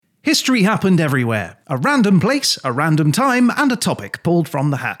History happened everywhere. A random place, a random time, and a topic pulled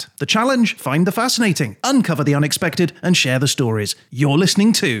from the hat. The challenge: find the fascinating, uncover the unexpected, and share the stories. You're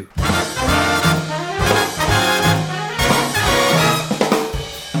listening to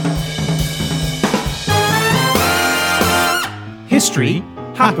History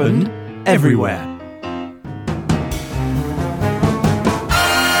Happened Everywhere.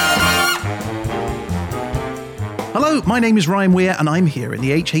 Hello, my name is Ryan Weir, and I'm here in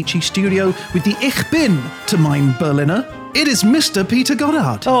the HHE studio with the Ich bin to mein Berliner. It is Mr. Peter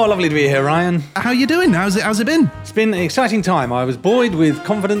Goddard. Oh, lovely to be here, Ryan. How you doing? How's it been? It's been an exciting time. I was buoyed with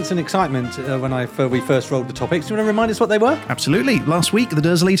confidence and excitement when we first rolled the topics. Do you want to remind us what they were? Absolutely. Last week, the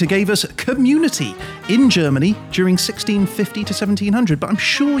Derselator gave us community in Germany during 1650 to 1700, but I'm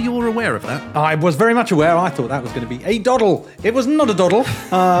sure you're aware of that. I was very much aware. I thought that was going to be a doddle. It was not a doddle.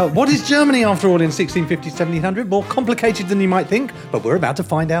 What is Germany, after all, in 1650 to 1700? More complicated than you might think, but we're about to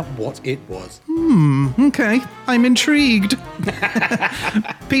find out what it was. Okay. I'm intrigued.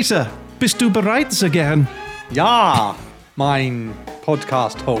 Peter, bist du bereit again? Ja, mein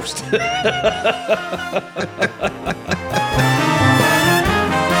podcast host. Right,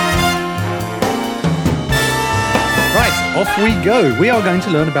 off we go. We are going to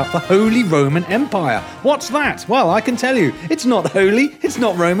learn about the Holy Roman Empire. What's that? Well, I can tell you, it's not holy, it's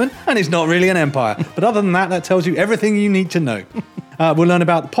not Roman, and it's not really an empire. But other than that, that tells you everything you need to know. We'll learn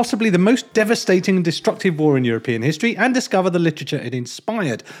about possibly the most devastating and destructive war in European history and discover the literature it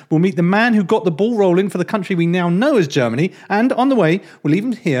inspired. We'll meet the man who got the ball rolling for the country we now know as Germany, and on the way, we'll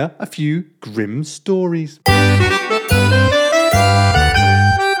even hear a few grim stories.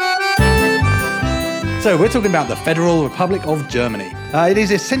 So we're talking about the Federal Republic of Germany. It is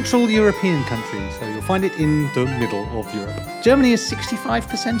a Central European country, so you'll find it in the middle of Europe. Germany is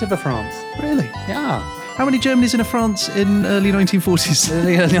 65% of a France. Really? Yeah. How many Germanys in a France in early 1940s?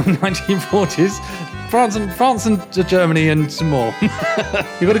 The early 1940s. France and Germany and some more.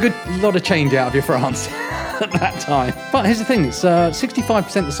 You got a good lot of change out of your France at that time. But here's the thing, it's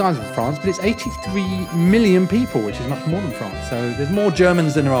 65% the size of France, but it's 83 million people, which is much more than France. So there's more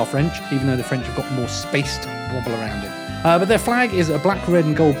Germans than there are French, even though the French have got more space to wobble around in. But their flag is a black, red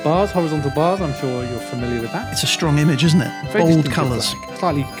and gold bars, horizontal bars. I'm sure you're familiar with that. It's a strong image, isn't it? Very Bold distinctive colours. flag.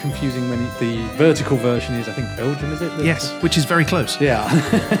 Slightly confusing when the vertical version is, I think, Belgium, is it? Yes, which is very close. Yeah.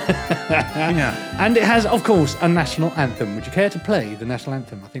 Yeah. And it has, of course, a national anthem. Would you care to play the national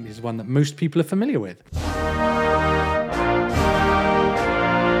anthem? I think this is one that most people are familiar with.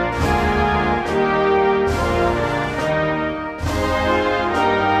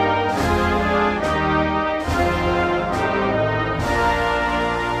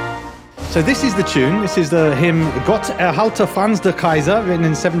 So this is the tune. This is the hymn Gott erhalte Franz der Kaiser, written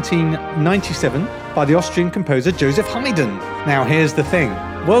in 1797 by the Austrian composer Joseph Haydn. Now here's the thing.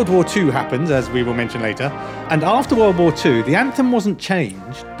 World War II happens, as we will mention later, and after World War II, the anthem wasn't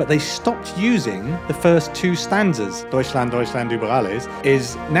changed, but they stopped using the first two stanzas. Deutschland, Deutschland über alles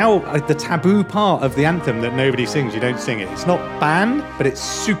is now the taboo part of the anthem that nobody sings. You don't sing it. It's not banned, but it's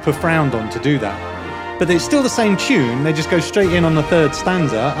super frowned on to do that. But it's still the same tune, they just go straight in on the third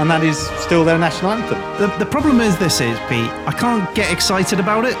stanza, and that is still their national anthem. The problem is Pete, I can't get excited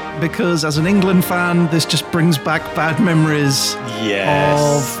about it because as an England fan, this just brings back bad memories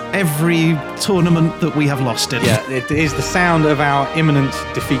of every tournament that we have lost in. Yeah, it is the sound of our imminent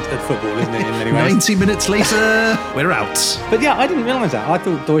defeat at football, isn't it, in many ways? 90 minutes later, we're out. But yeah, I didn't realise that. I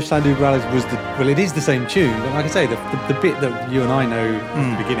thought Deutschland über alles was it is the same tune, but like I say, the bit that you and I know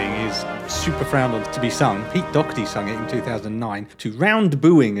at the beginning is super frowned on to be sung. Pete Doherty sung it in 2009 to round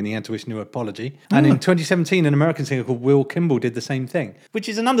booing, and he had to issue an apology. And in 2017, an American singer called Will Kimball did the same thing, which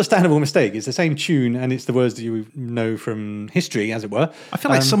is an understandable mistake. It's the same tune, and it's the words that you know from history, as it were. I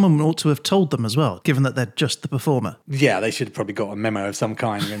feel like someone ought to have told them as well, given that they're just the performer. Yeah, they should have probably got a memo of some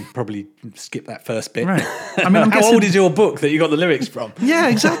kind and probably skip that first bit. Right. I mean, I'm How guessing... old is your book that you got the lyrics from? Yeah,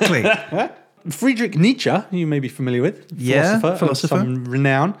 exactly. Friedrich Nietzsche, you may be familiar with, philosopher of some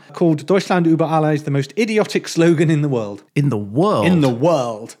renown, called Deutschland über alles the most idiotic slogan in the world. In the world? In the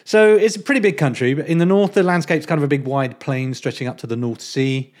world. So it's a pretty big country, but in the north, the landscape's kind of a big wide plain stretching up to the North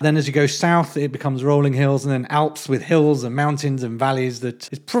Sea. Then as you go south, it becomes rolling hills, and then Alps with hills and mountains and valleys. That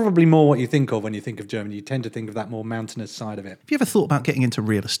is probably more what you think of when you think of Germany. You tend to think of that more mountainous side of it. Have you ever thought about getting into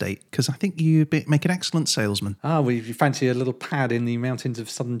real estate? Because I think you make an excellent salesman. Well, you fancy a little pad in the mountains of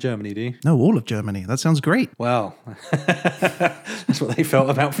southern Germany, do you? No, all of Germany. That sounds great. Well, that's what they felt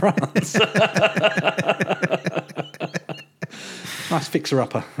about France. Nice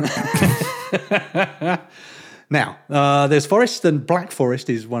fixer-upper. Now, there's forests, and Black Forest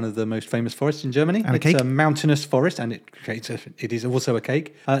is one of the most famous forests in Germany. And it's a cake. a mountainous forest, and it is also a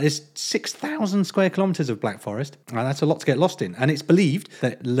cake. It's 6,000 square kilometres of Black Forest. That's a lot to get lost in. And it's believed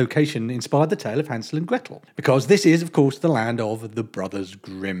that location inspired the tale of Hansel and Gretel, because this is, of course, the land of the Brothers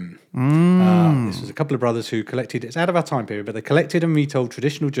Grimm. This was a couple of brothers who collected, it's out of our time period, but they collected and retold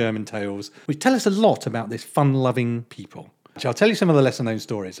traditional German tales, which tell us a lot about this fun-loving people. So I'll tell you some of the lesser-known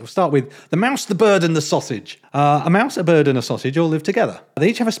stories. I'll start with the mouse, the bird, and the sausage. A mouse, a bird, and a sausage all live together. They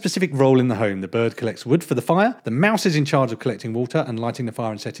each have a specific role in the home. The bird collects wood for the fire, the mouse is in charge of collecting water and lighting the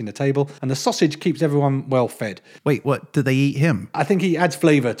fire and setting the table, and the sausage keeps everyone well fed. Wait, what? Do they eat him? I think he adds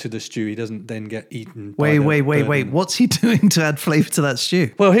flavour to the stew. He doesn't then get eaten. Wait. What's he doing to add flavour to that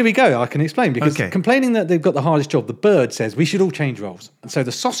stew? Well, here we go. I can explain. Because Okay. complaining that they've got the hardest job, the bird says we should all change roles. And so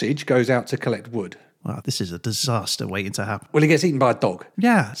the sausage goes out to collect wood. Wow, this is a disaster waiting to happen. Well, he gets eaten by a dog.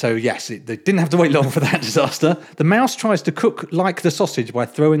 Yeah. So, yes, they didn't have to wait long for that disaster. The mouse tries to cook like the sausage by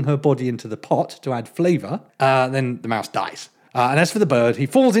throwing her body into the pot to add flavour. Then the mouse dies. And as for the bird, he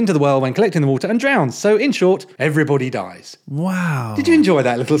falls into the well when collecting the water and drowns. So, in short, everybody dies. Wow. Did you enjoy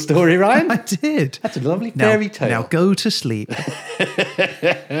that little story, Ryan? I did. That's a lovely fairy tale. Now go to sleep.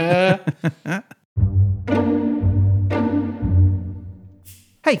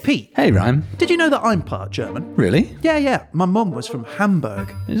 Hey, Pete. Hey, Ryan. Did you know that I'm part German? Really? Yeah. My mum was from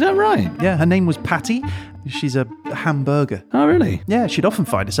Hamburg. Is that right? Yeah, her name was Patty. She's a hamburger. Oh, really? Yeah, she'd often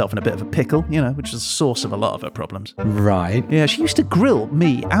find herself in a bit of a pickle, which is the source of a lot of her problems. Right. Yeah, she used to grill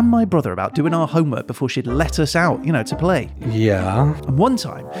me and my brother about doing our homework before she'd let us out, to play. Yeah. And one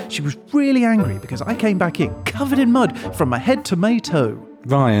time, she was really angry because I came back in covered in mud from my head to my toe.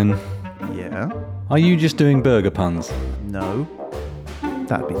 Ryan, Yeah? are you just doing burger puns? No.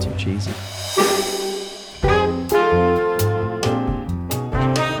 That'd be too cheesy.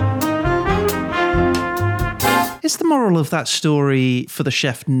 Is the moral of that story for the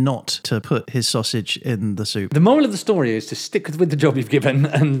chef not to put his sausage in the soup? The moral of the story is to stick with the job you've given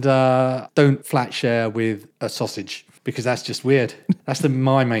and don't flat share with a sausage, because that's just weird. That's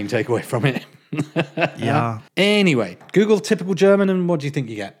my main takeaway from it. Yeah. Anyway, Google typical German and what do you think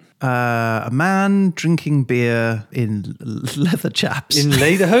you get? A man drinking beer in leather chaps. In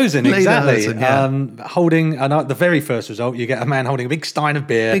Lederhosen, exactly. Lederhosen, yeah. Holding, and the very first result, you get a man holding a big stein of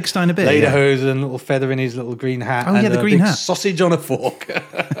beer. Big stein of beer, yeah. Lederhosen, little feather in his little green hat. Oh, and yeah, the a green big hat. sausage on a fork.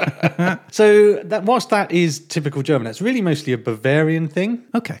 So, whilst that is typical German, it's really mostly a Bavarian thing.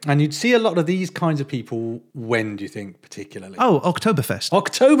 Okay. And you'd see a lot of these kinds of people when, do you think, particularly? Oh, Oktoberfest.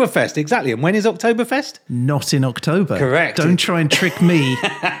 Oktoberfest, exactly. And when is Oktoberfest? Not in October. Correct. Don't try and trick me.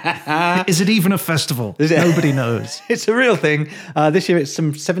 Is it even a festival? Is it? Nobody knows. It's a real thing. This year it's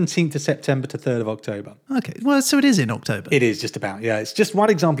from 17th of September to 3rd of October. Okay, well, so it is in October. It is just about, yeah. It's just one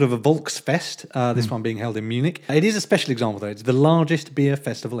example of a Volksfest, this one being held in Munich. It is a special example, though. It's the largest beer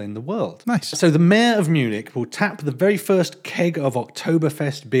festival in the world. Nice. So the mayor of Munich will tap the very first keg of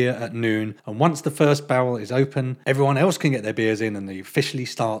Oktoberfest beer at noon, and once the first barrel is open, everyone else can get their beers in, and they officially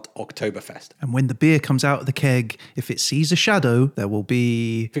start Oktoberfest. And when the beer comes out of the keg, if it sees a shadow, there will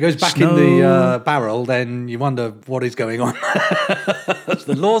be If it goes back snow. in the barrel, then you wonder what is going on.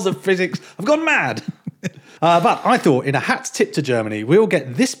 The laws of physics have gone mad. But I thought, in a hat tip to Germany, we'll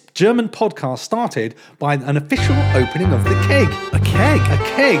get this German podcast started by an official opening of the keg. A keg? A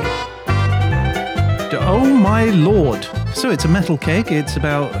keg. Oh my lord. So it's a metal keg. It's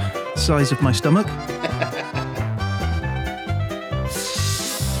about the size of my stomach.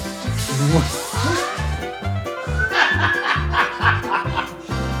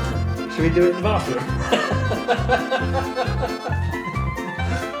 Should we do it in the bathroom?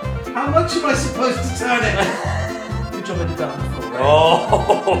 How much am I supposed to turn it? Good job I did that before, right? Oh.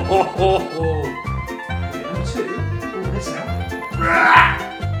 And two. Pull this out.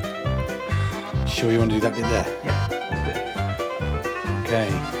 Sure you want to do that bit there? Yeah, that's good. Okay.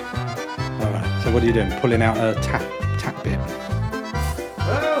 All right. So what are you doing? Pulling out a tap bit.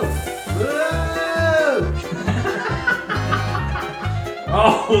 Whoa!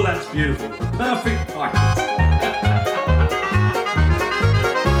 Oh, that's beautiful. Perfect pint.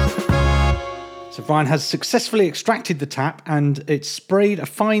 So Brian has successfully extracted the tap and it's sprayed a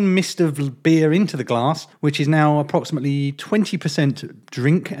fine mist of beer into the glass, which is now approximately 20%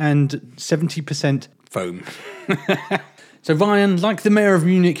 drink and 70% foam. So Ryan, like the mayor of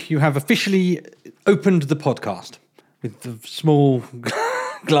Munich, you have officially opened the podcast with the small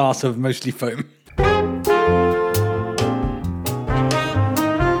glass of mostly foam.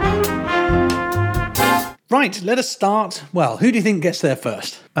 Right, let us start. Well, who do you think gets there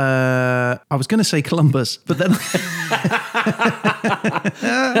first? I was going to say Columbus, but then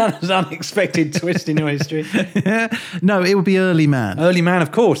That was an unexpected twist in your history. No, it would be early man. Early man,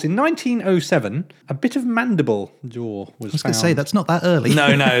 of course. In 1907, a bit of mandible jaw was found. I was going to say, that's not that early.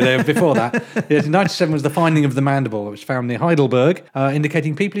 No, before that. Yes, in 1997 was the finding of the mandible, which was found near Heidelberg,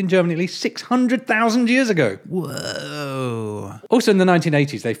 indicating people in Germany at least 600,000 years ago. Whoa. Also in the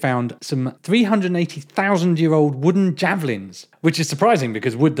 1980s, they found some 380,000-year-old wooden javelins, which is surprising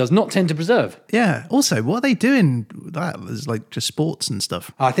because wood does not tend to preserve. Yeah. Also, what are they doing? That was like just sports and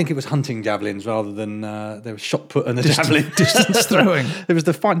stuff. I think it was hunting javelins rather than there was shot put and the javelin. Distance throwing. It was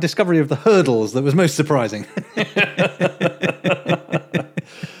the discovery of the hurdles that was most surprising.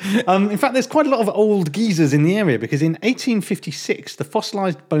 In fact, there's quite a lot of old geezers in the area because in 1856, the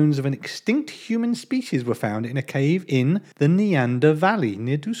fossilized bones of an extinct human species were found in a cave in the Neander Valley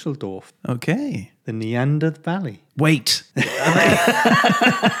near Dusseldorf. Okay. The Neander Valley. Wait.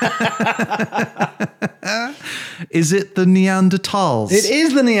 Is it the Neanderthals? It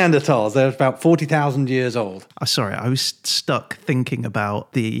is the Neanderthals. They're about 40,000 years old. Sorry, I was stuck thinking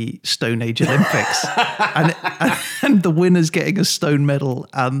about the Stone Age Olympics and the winners getting a stone medal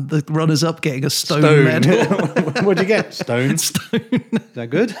and the runners-up getting a stone medal. What'd you get? Stone? Stone. Is that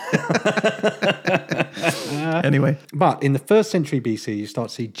good? Anyway. But in the 1st century BC, you start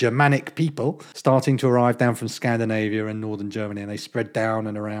to see Germanic people starting to arrive down from Scandinavia and northern Germany, and they spread down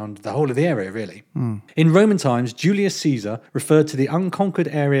and around the whole of the area, really. In Roman times, Julius Caesar referred to the unconquered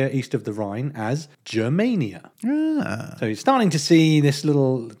area east of the Rhine as Germania. So you're starting to see this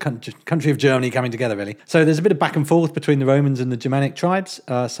little country of Germany coming together, really. So there's a bit of back and forth between the Romans and the Germanic tribes.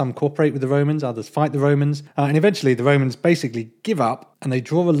 Some cooperate with the Romans, others fight the Romans. And eventually the Romans basically give up and they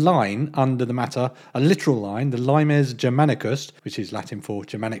draw a line under the matter, a literal line, the Limes Germanicus, which is Latin for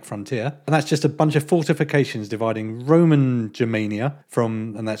Germanic frontier. And that's just a bunch of fortifications dividing Roman Germania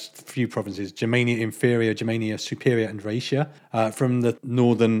from, and that's a few provinces, Germania Inferior, Germania Superior and Raetia, from the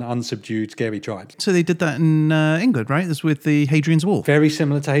northern unsubdued scary tribes. So they did that in England, right? That's with the Hadrian's Wall. Very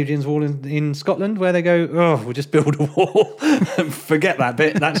similar to Hadrian's Wall in Scotland, where they go, oh, we'll just build a wall. Forget that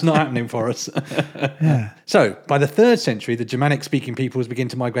bit. That's not happening for us. Yeah. So by the 3rd century, the Germanic-speaking peoples begin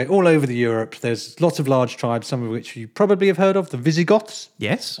to migrate all over the Europe. There's lots of large tribes, some of which you probably have heard of. The Visigoths.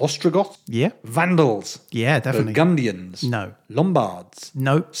 Yes. Ostrogoths. Yeah. Vandals. Yeah, definitely. Burgundians. No. Lombards.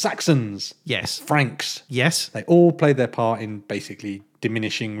 No. Saxons. Yes. Franks. Yes. They all played their part in basically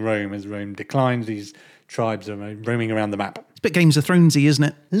diminishing Rome. As Rome declines, these tribes are roaming around the map. It's a bit Games of Thronesy, isn't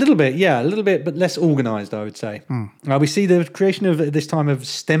it? A little bit, yeah, a little bit, but less organised, I would say. We see the creation of this time of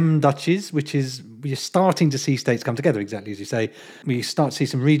stem duchies, which is we're starting to see states come together, exactly as you say. We start to see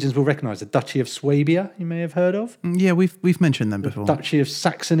some regions we'll recognise. The Duchy of Swabia, you may have heard of. Yeah, we've mentioned them before. The Duchy of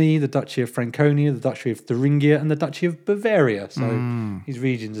Saxony, the Duchy of Franconia, the Duchy of Thuringia, and the Duchy of Bavaria. So these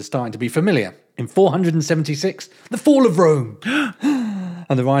regions are starting to be familiar. In 476, the fall of Rome.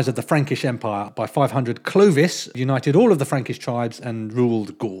 And the rise of the Frankish Empire. By 500, Clovis united all of the Frankish tribes and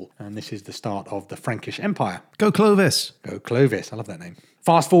ruled Gaul. And this is the start of the Frankish Empire. Go Clovis. Go Clovis. I love that name.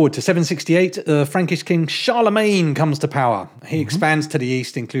 Fast forward to 768, the Frankish king Charlemagne comes to power. He expands to the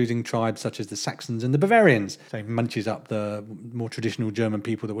east, including tribes such as the Saxons and the Bavarians. So he munches up the more traditional German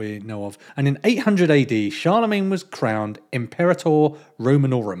people that we know of. And in 800 AD, Charlemagne was crowned Imperator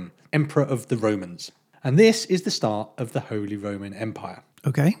Romanorum, Emperor of the Romans. And this is the start of the Holy Roman Empire.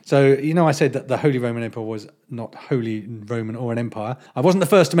 Okay. So, I said that the Holy Roman Empire was not Holy Roman or an empire. I wasn't the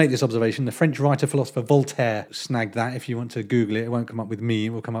first to make this observation. The French writer-philosopher Voltaire snagged that. If you want to Google it, it won't come up with me. It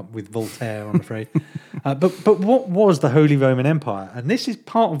will come up with Voltaire, I'm afraid. But what was the Holy Roman Empire? And this is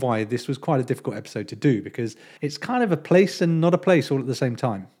part of why this was quite a difficult episode to do, because it's kind of a place and not a place all at the same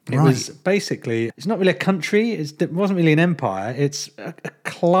time. It was basically, it's not really a country. It wasn't really an empire. It's a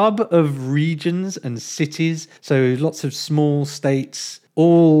club of regions and cities. So lots of small states,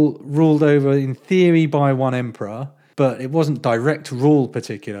 all ruled over in theory by one emperor, but it wasn't direct rule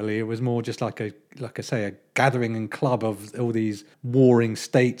particularly. It was more just like a gathering and club of all these warring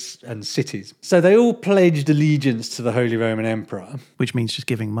states and cities. So they all pledged allegiance to the Holy Roman Emperor. Which means just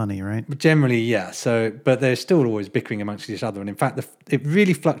giving money, right? Generally, yeah. But they're still always bickering amongst each other. And in fact, it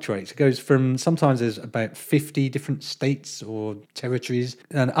really fluctuates. It goes from, sometimes there's about 50 different states or territories,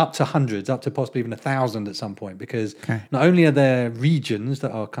 and up to hundreds, up to possibly even 1,000 at some point. Because not only are there regions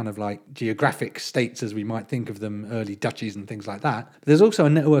that are kind of like geographic states as we might think of them, early duchies and things like that, but there's also a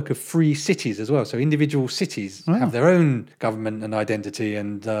network of free cities as well. So individual cities have their own government and identity,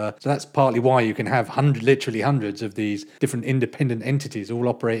 and so that's partly why you can have literally hundreds of these different independent entities all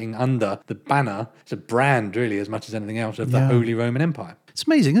operating under the banner. It's a brand, really, as much as anything else, of the Holy Roman Empire. It's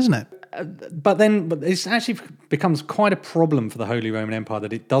amazing, isn't it? But it actually becomes quite a problem for the Holy Roman Empire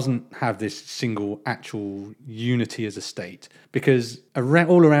that it doesn't have this single actual unity as a state, because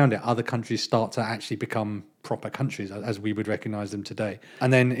all around it, other countries start to actually become proper countries as we would recognize them today.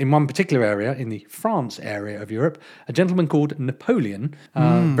 And then in one particular area, in the France area of Europe, a gentleman called Napoleon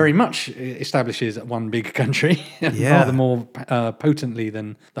very much establishes one big country, rather more potently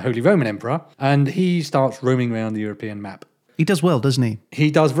than the Holy Roman Emperor, and he starts roaming around the European map. He does well, doesn't he?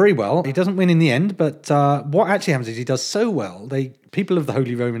 He does very well. He doesn't win in the end, but what actually happens is he does so well, people of the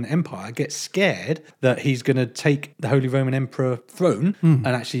Holy Roman Empire get scared that he's going to take the Holy Roman Emperor throne and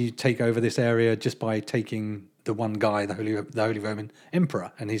actually take over this area just by taking the one guy, the Holy Roman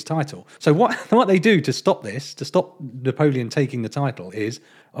Emperor, and his title. So what they do to stop this, to stop Napoleon taking the title, is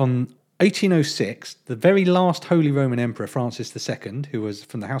on 1806, the very last Holy Roman Emperor, Francis II, who was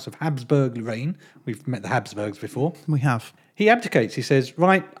from the House of Habsburg-Lorraine, we've met the Habsburgs before. We have. He abdicates. He says,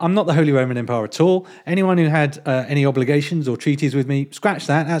 right, I'm not the Holy Roman Empire at all. Anyone who had any obligations or treaties with me, scratch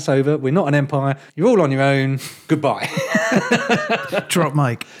that. That's over. We're not an empire. You're all on your own. Goodbye. Drop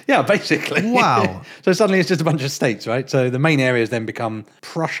mic. Yeah, basically. Wow. So suddenly it's just a bunch of states, right? So the main areas then become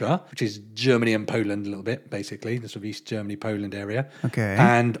Prussia, which is Germany and Poland a little bit, basically, the sort of East Germany, Poland area. Okay.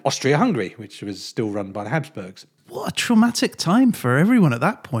 And Austria-Hungary, which was still run by the Habsburgs. What a traumatic time for everyone at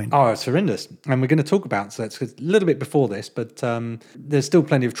that point. Oh, it's horrendous. And we're going to talk about, so it's a little bit before this, but there's still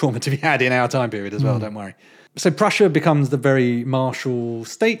plenty of trauma to be had in our time period as well, don't worry. So Prussia becomes the very martial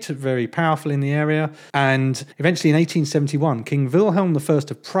state, very powerful in the area. And eventually in 1871, King Wilhelm I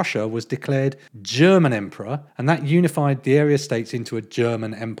of Prussia was declared German emperor, and that unified the area states into a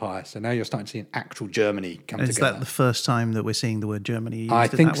German empire. So now you're starting to see an actual Germany come together. Is that the first time that we're seeing the word Germany used I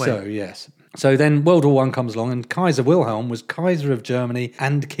think in that way? so, yes. So then World War I comes along, and Kaiser Wilhelm was Kaiser of Germany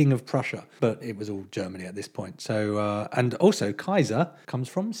and King of Prussia. But it was all Germany at this point. So, and also Kaiser comes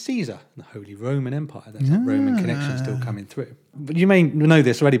from Caesar, the Holy Roman Empire. That's a Roman connection still coming through. But you may know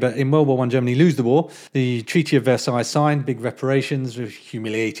this already, but in World War I, Germany lose the war. The Treaty of Versailles signed, big reparations, a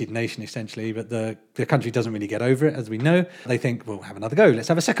humiliated nation essentially, but the country doesn't really get over it, as we know. They think, we'll have another go. Let's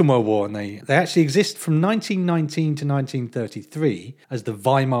have a second World War. And they actually exist from 1919 to 1933 as the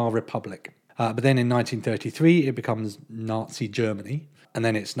Weimar Republic. But then in 1933, it becomes Nazi Germany. And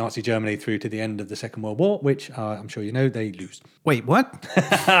then it's Nazi Germany through to the end of the Second World War, which I'm sure you know, they lose. Wait, what?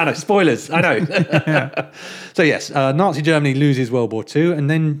 No, spoilers, I know. Yeah. So yes, Nazi Germany loses World War II, and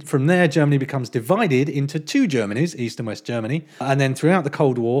then from there, Germany becomes divided into two Germanys, East and West Germany. And then throughout the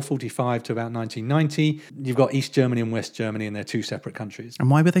Cold War, 45 to about 1990, you've got East Germany and West Germany, and they're two separate countries. And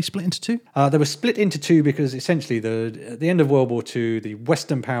why were they split into two? They were split into two because essentially at the end of World War II, the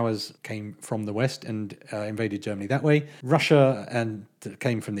Western powers came from the West and invaded Germany that way. Russia and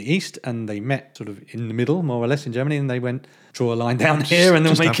came from the east, and they met sort of in the middle, more or less, in Germany, and they went, draw a line down here and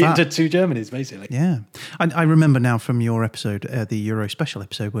then make it into two Germanys, basically. Yeah. I remember now from your episode, the Euro special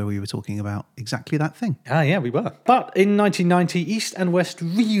episode, where we were talking about exactly that thing. Ah, yeah, we were. But in 1990, East and West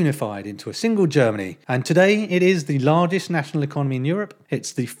reunified into a single Germany, and today it is the largest national economy in Europe.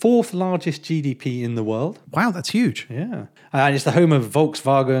 It's the fourth largest GDP in the world. Wow, that's huge. Yeah. And it's the home of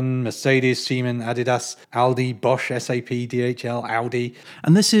Volkswagen, Mercedes, Siemens, Adidas, Aldi, Bosch, SAP, DHL, Audi.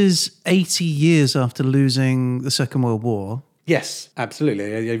 And this is 80 years after losing the Second World War. Yes,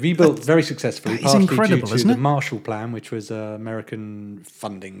 absolutely. They rebuilt very successfully, partially incredible, due to the Marshall Plan, which was American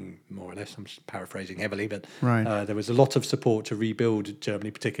funding, more or less. I'm just paraphrasing heavily, but there was a lot of support to rebuild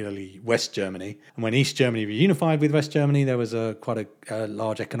Germany, particularly West Germany. And when East Germany reunified with West Germany, there was quite a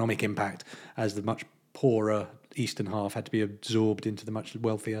large economic impact, as the much poorer eastern half had to be absorbed into the much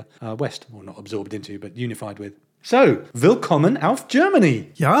wealthier West. Well, not absorbed into, but unified with. So, willkommen auf Germany.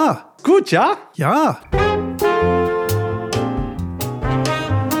 Ja. Gut, ja? Ja.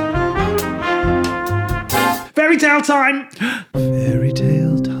 Fairy tale time! Fairy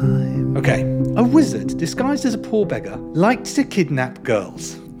tale time. Okay. A wizard disguised as a poor beggar liked to kidnap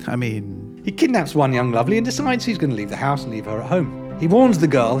girls. I mean, he kidnaps one young lovely and decides he's going to leave the house and leave her at home. He warns the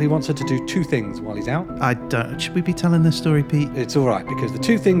girl he wants her to do two things while he's out. Should we be telling this story, Pete? It's all right, because the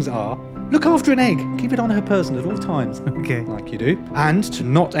two things are: look after an egg, keep it on her person at all times. Okay. Like you do. And to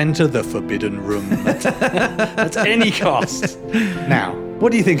not enter the forbidden room at any cost. Now,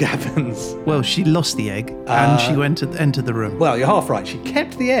 what do you think happens? Well, she lost the egg and she went to enter the room. Well, you're half right. She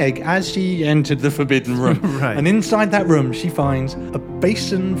kept the egg as she entered the forbidden room. Right. And inside that room, she finds a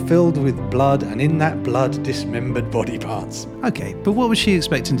basin filled with blood, and in that blood, dismembered body parts. Okay, but what was she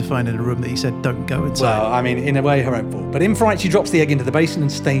expecting to find in a room that he said don't go inside? Well, I mean, in a way, her own fault. But in fright, she drops the egg into the basin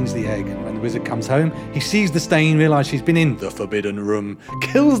and stains the egg. And when the wizard comes home, he sees the stain, realises she's been in the forbidden room,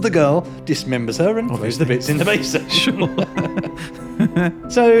 kills the girl, dismembers her, and throws the bits in the basin. Sure.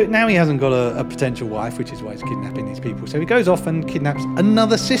 So now he hasn't got a potential wife, which is why he's kidnapping these people. So he goes off and kidnaps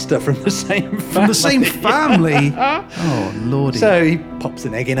another sister from the same family. From the same family? Oh, lordy. So he pops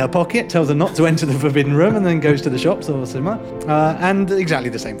an egg in her pocket, tells her not to enter the forbidden room, and then goes to the shops or similar. And exactly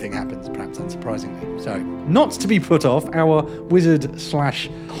the same thing happens, perhaps unsurprisingly. So, not to be put off, our wizard slash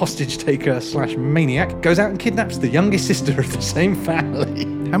hostage taker slash maniac goes out and kidnaps the youngest sister of the same family.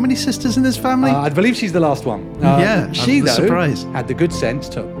 How many sisters in this family? I believe she's the last one. She, I'm though, surprised. had the good sense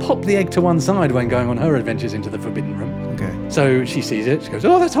to pop the egg to one side when going on her adventures into the forbidden room. Okay. So she sees it. She goes,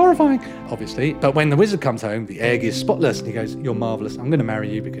 oh, that's horrifying, obviously. But when the wizard comes home, the egg is spotless. And he goes, you're marvellous. I'm going to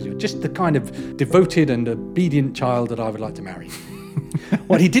marry you because you're just the kind of devoted and obedient child that I would like to marry.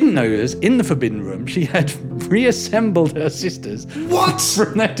 What he didn't know is, in the forbidden room, she had reassembled her sisters. What?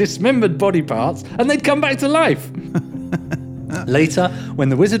 From their dismembered body parts, and they'd come back to life. Later, when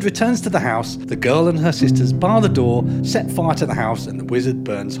the wizard returns to the house, the girl and her sisters bar the door, set fire to the house, and the wizard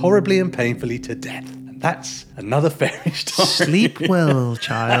burns horribly and painfully to death. And that's another fairy story. Sleep well,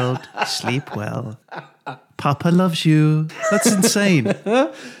 child. Sleep well. Papa loves you. That's insane.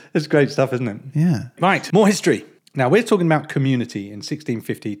 It's great stuff, isn't it? Yeah. Right, more history. Now, we're talking about community in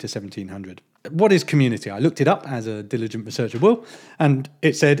 1650 to 1700. What is community? I looked it up, as a diligent researcher will, and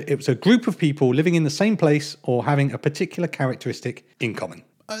it said it was a group of people living in the same place or having a particular characteristic in common.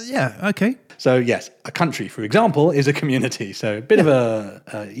 Yeah, okay. So, yes, a country, for example, is a community. So a bit of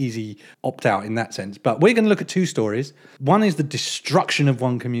a easy opt-out in that sense. But we're going to look at two stories. One is the destruction of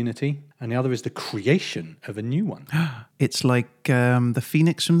one community, and the other is the creation of a new one. It's like the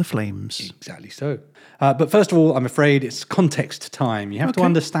phoenix from the flames. Exactly so. But first of all, I'm afraid it's context time. You have to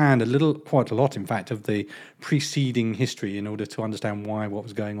understand quite a lot, in fact, of the preceding history in order to understand why what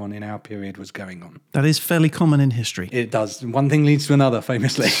was going on in our period was going on. That is fairly common in history. It does. One thing leads to another,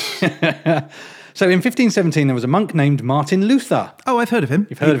 famously. So in 1517, there was a monk named Martin Luther. Oh, I've heard of him.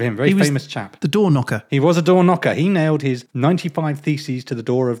 You've heard of him. Very famous chap. The door knocker. He was a door knocker. He nailed his 95 Theses to the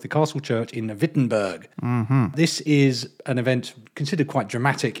door of the castle church in Wittenberg. Mm-hmm. This is an event considered quite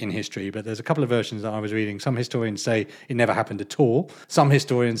dramatic in history, but there's a couple of versions that I was reading. Some historians say it never happened at all. Some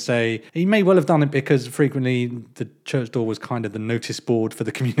historians say he may well have done it because frequently the church door was kind of the notice board for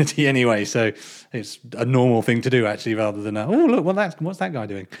the community anyway. So it's a normal thing to do, actually, rather than, oh, look, what's that guy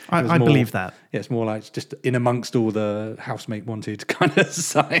doing? I believe that. Yeah, it's more like just in amongst all the housemate wanted kind of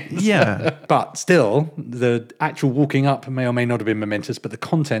signs. Yeah. But still, the actual walking up may or may not have been momentous, but the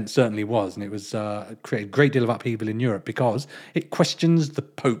content certainly was. And it was created a great deal of upheaval in Europe because it questions the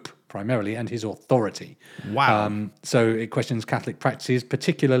Pope primarily and his authority. Wow. So it questions Catholic practices,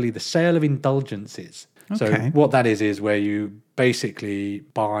 particularly the sale of indulgences. Okay. So what that is where you basically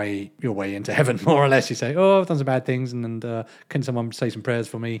buy your way into heaven, more or less. You say, oh, I've done some bad things, and can someone say some prayers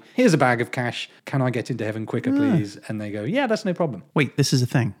for me? Here's a bag of cash. Can I get into heaven quicker, please? And they go, yeah, that's no problem. Wait, this is a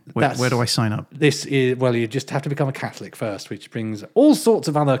thing. Where do I sign up? This is, well, you just have to become a Catholic first, which brings all sorts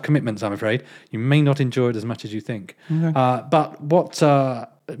of other commitments, I'm afraid. You may not enjoy it as much as you think. Okay. But what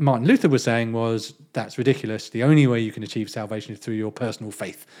Martin Luther was saying was, that's ridiculous. The only way you can achieve salvation is through your personal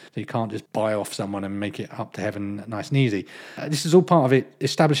faith. So you can't just buy off someone and make it up to heaven nice and easy. This is all part of it,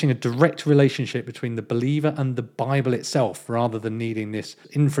 establishing a direct relationship between the believer and the Bible itself, rather than needing this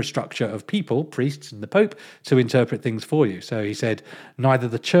infrastructure of people, priests and the Pope, to interpret things for you. So he said, neither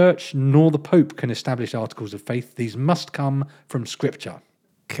the church nor the Pope can establish articles of faith. These must come from Scripture.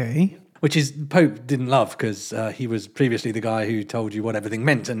 Okay. Which is Pope didn't love, because he was previously the guy who told you what everything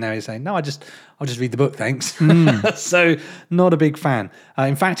meant, and now he's saying, no, I'll just read the book, thanks. So not a big fan.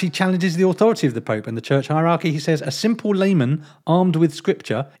 In fact, he challenges the authority of the Pope and the church hierarchy. He says, a simple layman armed with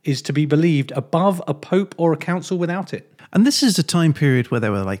Scripture is to be believed above a Pope or a council without it. And this is a time period where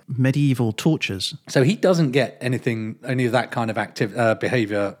there were like medieval tortures. So he doesn't get any of that kind of active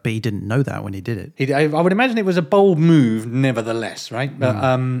behaviour. But he didn't know that when he did it. I would imagine it was a bold move, nevertheless, right?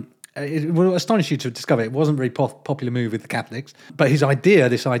 But it will astonish you to discover it wasn't a very popular move with the Catholics. But this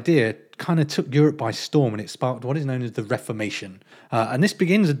idea kind of took Europe by storm, and it sparked what is known as the Reformation. And this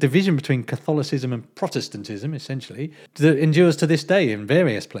begins a division between Catholicism and Protestantism, essentially, that endures to this day in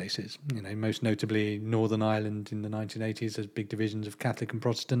various places. You know, most notably Northern Ireland in the 1980s, there's big divisions of Catholic and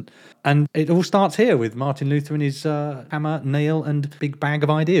Protestant. And it all starts here with Martin Luther and his hammer, nail, and big bag of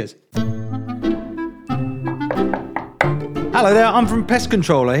ideas. Hello there, I'm from Pest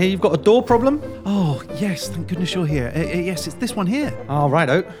Controller here. You've got a door problem? Oh, yes, thank goodness you're here. Yes, it's this one here. Oh,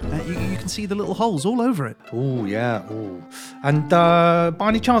 righto. You can see the little holes all over it. Oh, yeah. Ooh. And by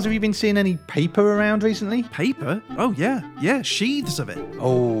any chance, have you been seeing any paper around recently? Paper? Oh, yeah, sheaths of it.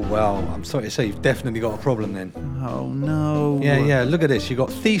 Oh, well, I'm sorry to say you've definitely got a problem then. Oh, no. Yeah, look at this. You've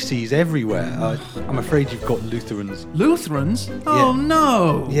got theses everywhere. I'm afraid you've got Lutherans. Lutherans? Oh,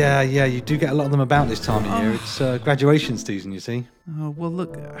 no. Yeah, you do get a lot of them about this time of year. It's graduation season, you see. Oh, well,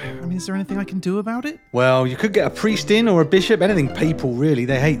 look, I mean, is there anything I can do about it? Well, you could get a priest in or a bishop, anything papal, really.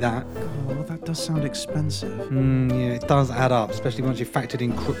 They hate that. Oh, well, that does sound expensive. Yeah, it does add up, especially once you've factored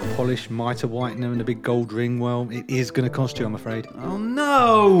in crook polish, mitre whitener, and a big gold ring. Well, it is going to cost you, I'm afraid. Oh,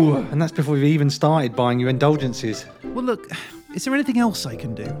 no. And that's before you've even started buying your indulgences. Well, look, is there anything else I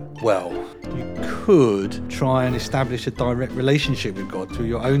can do? Well, you could try and establish a direct relationship with God through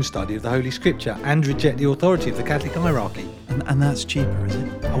your own study of the Holy Scripture and reject the authority of the Catholic hierarchy. And that's cheaper, is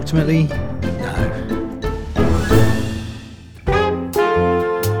it? Ultimately, no.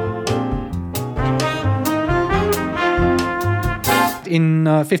 In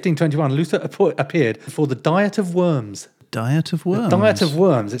 1521, Luther appeared before the Diet of Worms. Diet of Worms? Diet of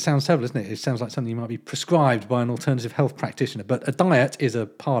Worms. It sounds terrible, doesn't it? It sounds like something you might be prescribed by an alternative health practitioner. But a diet is a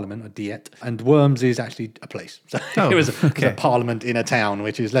parliament, a diet, and Worms is actually a place. So it was a parliament in a town,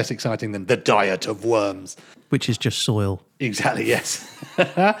 which is less exciting than the Diet of Worms. Which is just soil. Exactly, yes.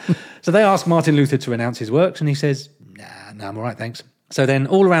 So they asked Martin Luther to renounce his works, and he says, nah, I'm all right, thanks. So then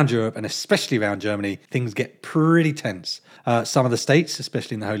all around Europe, and especially around Germany, things get pretty tense. Some of the states,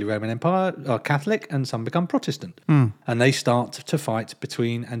 especially in the Holy Roman Empire, are Catholic and some become Protestant. And they start to fight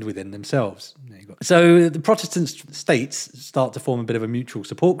between and within themselves. So the Protestant states start to form a bit of a mutual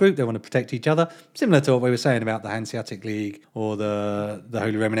support group. They want to protect each other, similar to what we were saying about the Hanseatic League or the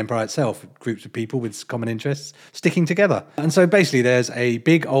Holy Roman Empire itself, groups of people with common interests sticking together. And so basically there's a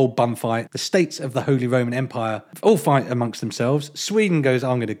big old bum fight. The states of the Holy Roman Empire all fight amongst themselves. Sweden goes,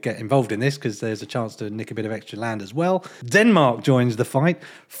 I'm going to get involved in this because there's a chance to nick a bit of extra land as well. Denmark joins the fight.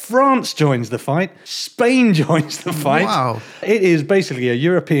 France joins the fight. Spain joins the fight. Wow. It is basically a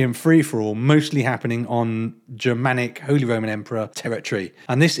European free-for-all, mostly happening on Germanic Holy Roman Emperor territory.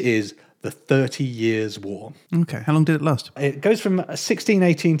 And this is the 30 Years' War. Okay, how long did it last? It goes from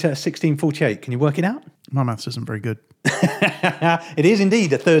 1618 to 1648. Can you work it out? My maths isn't very good. It is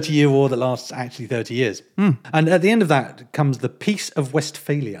indeed a 30-year war that lasts actually 30 years. And at the end of that comes the Peace of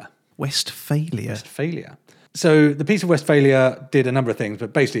Westphalia. Westphalia. So the Peace of Westphalia did a number of things,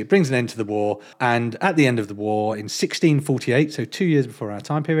 but basically it brings an end to the war. And at the end of the war, in 1648, so 2 years before our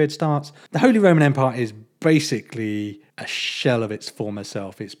time period starts, the Holy Roman Empire is basically a shell of its former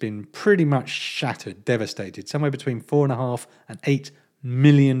self. It's been pretty much shattered, devastated. Somewhere between 4.5 and 8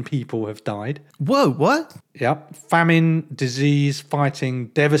 million people have died. Whoa, what? Yep. Famine, disease, fighting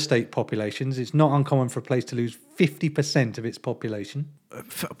devastate populations. It's not uncommon for a place to lose 50% of its population.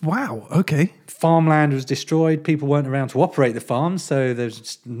 Wow, okay. Farmland was destroyed. People weren't around to operate the farms, so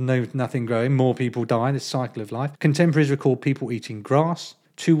there's nothing growing. More people die, this cycle of life. Contemporaries record people eating grass,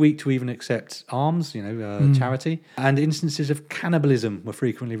 too weak to even accept alms, charity. And instances of cannibalism were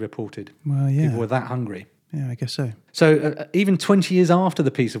frequently reported. Well, yeah. People were that hungry. Yeah, I guess so. So even 20 years after the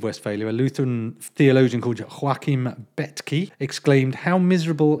Peace of Westphalia, a Lutheran theologian called Joachim Bethke exclaimed, "How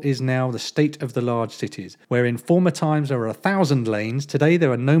miserable is now the state of the large cities, where in former times there were 1,000 lanes, today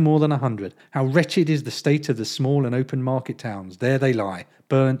there are no more than 100. How wretched is the state of the small and open market towns. There they lie,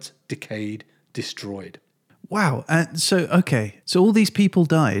 burnt, decayed, destroyed." Wow. So all these people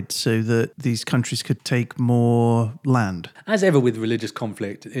died so that these countries could take more land. As ever with religious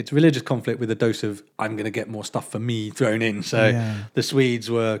conflict, it's religious conflict with a dose of, I'm going to get more stuff for me thrown in. So The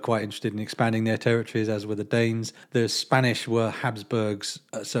Swedes were quite interested in expanding their territories, as were the Danes. The Spanish were Habsburgs.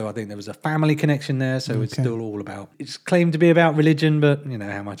 So I think there was a family connection there. So It's still all about, it's claimed to be about religion, but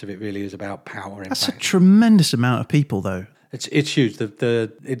how much of it really is about power. That's a tremendous amount of people, though. It's huge.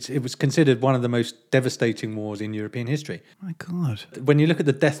 It was considered one of the most devastating wars in European history. My God. When you look at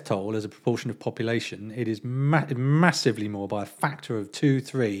the death toll as a proportion of population, it is massively more, by a factor of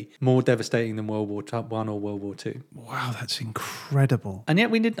 2-3, more devastating than World War I or World War II. Wow, that's incredible. And yet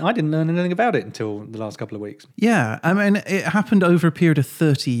I didn't learn anything about it until the last couple of weeks. Yeah, I mean, it happened over a period of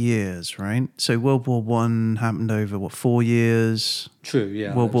 30 years, right? So World War I happened over, 4 years? True,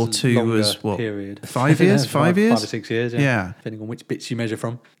 yeah. World War II was what? Period. 5 years? 5 years? 5 or 6 years, yeah. Depending on which bits you measure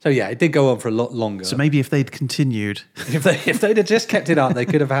from. So yeah, it did go on for a lot longer. So maybe if they'd continued. if they'd have just kept it up, they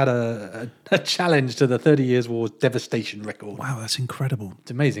could have had a challenge to the 30 Years' War's devastation record. Wow, that's incredible. It's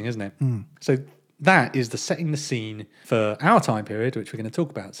amazing, isn't it? So that is setting the scene for our time period, which we're going to talk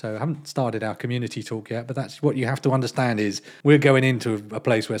about. So I haven't started our community talk yet, but that's what you have to understand is we're going into a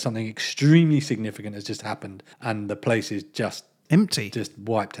place where something extremely significant has just happened and the place is just empty. Just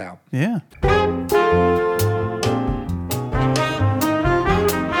wiped out. Yeah.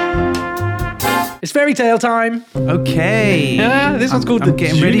 It's fairy tale time. Okay. This one's called I'm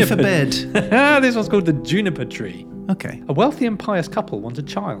getting ready for bed. This one's called the Juniper Tree. Okay. A wealthy and pious couple wants a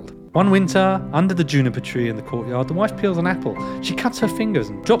child. One winter, under the juniper tree in the courtyard, the wife peels an apple. She cuts her fingers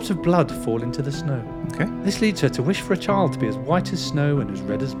and drops of blood fall into the snow. Okay. This leads her to wish for a child to be as white as snow and as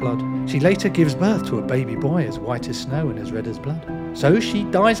red as blood. She later gives birth to a baby boy as white as snow and as red as blood. So she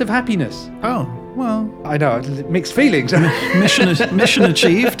dies of happiness. Oh, well. I know, mixed feelings. mission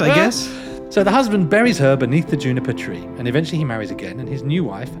achieved, I guess. So the husband buries her beneath the juniper tree, and eventually he marries again, and his new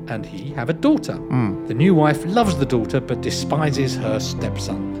wife and he have a daughter. The new wife loves the daughter, but despises her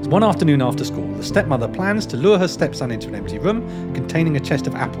stepson. So one afternoon after school, the stepmother plans to lure her stepson into an empty room containing a chest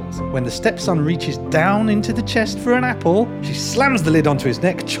of apples. When the stepson reaches down into the chest for an apple, she slams the lid onto his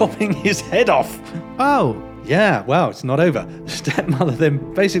neck, chopping his head off. Oh. Yeah, well, it's not over. The stepmother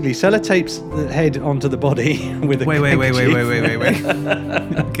then basically sellotapes the head onto the body with a Wait.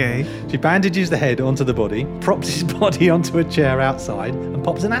 Okay. She bandages the head onto the body, props his body onto a chair outside, and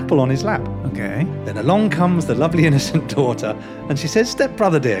pops an apple on his lap. Okay. Then along comes the lovely innocent daughter, and she says,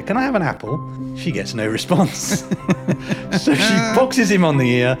 "Stepbrother dear, can I have an apple?" She gets no response. So she boxes him on the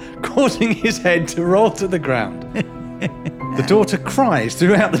ear, causing his head to roll to the ground. The daughter cries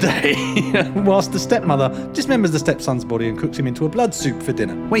throughout the day, whilst the stepmother dismembers the stepson's body and cooks him into a blood soup for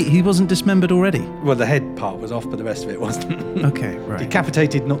dinner. Wait, he wasn't dismembered already? Well, the head part was off, but the rest of it wasn't. Okay, right.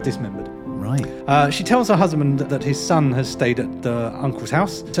 Decapitated, not dismembered. Right. She tells her husband that his son has stayed at the uncle's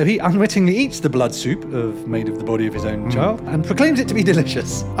house, so he unwittingly eats the blood soup made of the body of his own child and proclaims it to be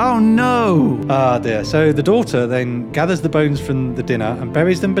delicious. Oh no! Ah dear. So the daughter then gathers the bones from the dinner and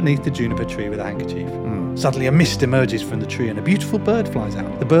buries them beneath the juniper tree with a handkerchief. Suddenly a mist emerges from the tree and a beautiful bird flies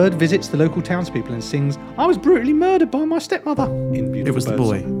out. The bird visits the local townspeople and sings, "I was brutally murdered by my stepmother," in beautiful It was the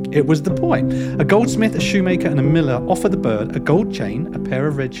boy. song. It was the boy. A goldsmith, a shoemaker and a miller offer the bird a gold chain, a pair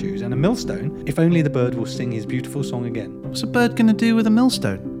of red shoes and a millstone if only the bird will sing his beautiful song again. What's a bird going to do with a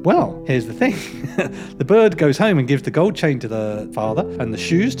millstone? Well, here's the thing. The bird goes home and gives the gold chain to the father and the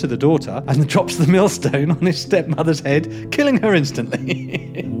shoes to the daughter and drops the millstone on his stepmother's head, killing her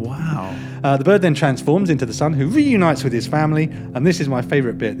instantly. Wow. The bird then transforms into the son, who reunites with his family, and this is my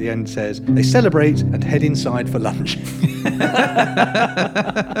favourite bit. The end says, they celebrate and head inside for lunch.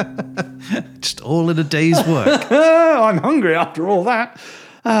 Just all in a day's work. I'm hungry after all that.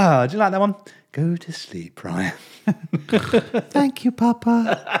 Do you like that one? Go to sleep, Ryan. Thank you,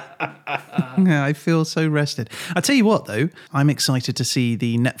 Papa. Yeah, I feel so rested. I tell you what, though, I'm excited to see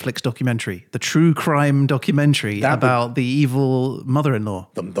the Netflix documentary, the true crime documentary about the evil mother-in-law.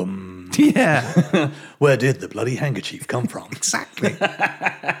 Dum dum. Yeah. Where did the bloody handkerchief come from? Exactly.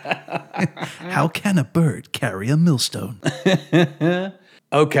 How can a bird carry a millstone?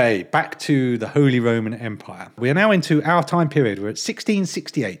 Okay, back to the Holy Roman Empire. We are now into our time period. We're at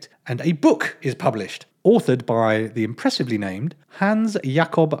 1668, and a book is published, authored by the impressively named Hans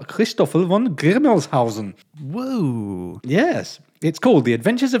Jakob Christoffel von Grimmelshausen. Whoa. Yes, it's called The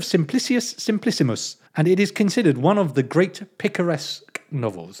Adventures of Simplicius Simplicissimus, and it is considered one of the great picaresque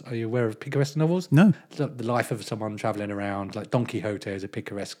novels. Are you aware of picaresque novels? No. The life of someone travelling around, like Don Quixote is a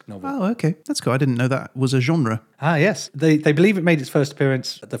picaresque novel. Oh, okay. That's cool. I didn't know that was a genre. Ah, yes. They believe it made its first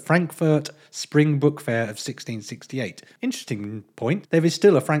appearance at the Frankfurt Spring Book Fair of 1668. Interesting point. There is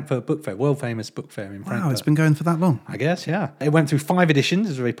still a Frankfurt Book Fair, world famous book fair in Frankfurt. Wow, it's been going for that long. I guess, yeah. It went through 5 editions.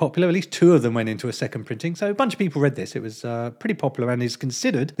 It was very popular. At least 2 of them went into a second printing. So a bunch of people read this. It was pretty popular and is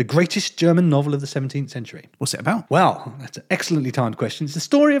considered the greatest German novel of the 17th century. What's it about? Well, that's an excellently timed question. It's the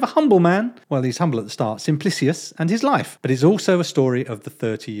story of a humble man, well, he's humble at the start, Simplicius, and his life. But it's also a story of the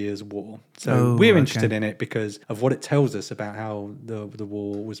 30 Years' War. So we're interested in it because of what it tells us about how the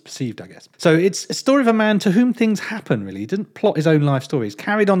war was perceived, I guess. So it's a story of a man to whom things happen, really. He didn't plot his own life story. He's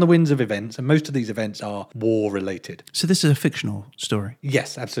carried on the winds of events, and most of these events are war-related. So this is a fictional story?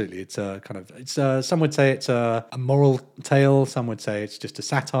 Yes, absolutely. It's some would say it's a moral tale. Some would say it's just a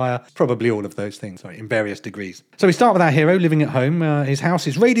satire. Probably all of those things, in various degrees. So we start with our hero living at home. His house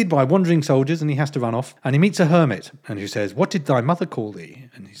is raided by wandering soldiers and he has to run off. And he meets a hermit and who says, "What did thy mother call thee?"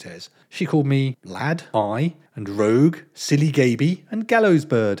 And he says, "She called me lad, I, and rogue, silly gaby, and gallows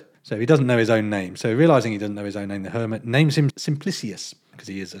bird." So he doesn't know his own name. So realising he doesn't know his own name, the hermit names him Simplicius, because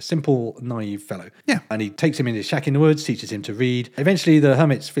he is a simple, naive fellow. Yeah. And he takes him in his shack in the woods, teaches him to read. Eventually, the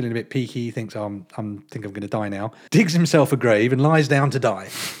hermit's feeling a bit peaky. He thinks, I think I'm going to die now. Digs himself a grave and lies down to die.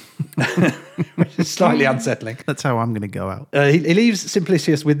 which is slightly unsettling. That's how I'm going to go out. He leaves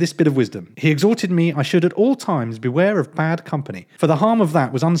Simplicius with this bit of wisdom. He exhorted me I should at all times beware of bad company, for the harm of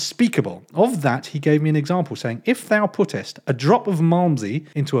that was unspeakable. Of that he gave me an example, saying, if thou puttest a drop of malmsey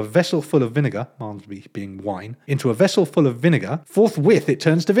into a vessel full of vinegar, malmsey being wine, into a vessel full of vinegar, forthwith it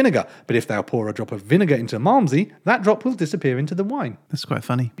turns to vinegar. But if thou pour a drop of vinegar into malmsey, that drop will disappear into the wine. That's quite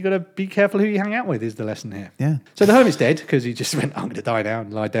funny. You got to be careful who you hang out with, is the lesson here. Yeah. So the hermit's dead because he just went, I'm going to die now,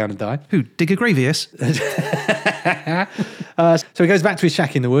 and lie down and die. Who? Digger Gravius? So he goes back to his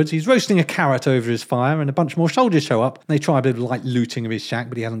shack in the woods. He's roasting a carrot over his fire, and a bunch more soldiers show up. They try a bit of light looting of his shack,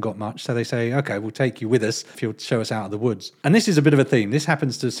 but he hasn't got much. So they say, okay, we'll take you with us if you'll show us out of the woods. And this is a bit of a theme. This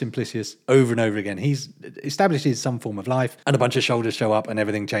happens to Simplicius over and over again. He's establishes some form of life, and a bunch of soldiers show up, and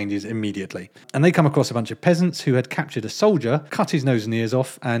everything changes immediately. And they come across a bunch of peasants who had captured a soldier, cut his nose and ears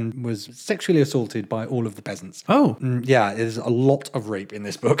off, and was sexually assaulted by all of the peasants. Oh. Yeah, there's a lot of rape in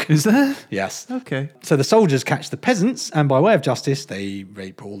this book. Is there? Yes. Okay. So the soldiers catch the peasants, and by way of justice, they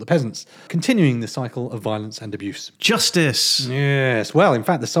rape all the peasants, continuing the cycle of violence and abuse. Justice. Yes. Well, in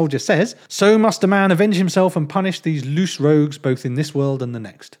fact, the soldier says, so must a man avenge himself and punish these loose rogues both in this world and the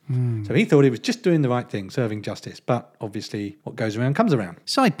next. So he thought he was just doing the right thing, serving justice. But obviously, what goes around comes around.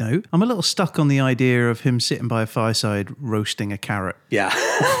 Side note, I'm a little stuck on the idea of him sitting by a fireside roasting a carrot. Yeah.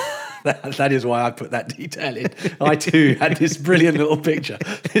 That is why I put that detail in. I too had this brilliant little picture.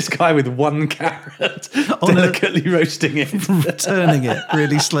 This guy with one carrot delicately roasting it. Turning it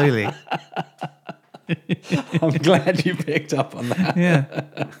really slowly. I'm glad you picked up on that.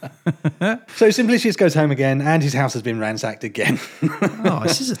 Yeah. So Simplicius goes home again, and his house has been ransacked again. Oh,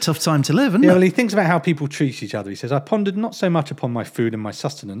 this is a tough time to live, isn't Yeah, it? well, he thinks about how people treat each other. He says, I pondered not so much upon my food and my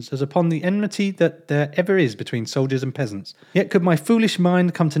sustenance as upon the enmity that there ever is between soldiers and peasants. Yet could my foolish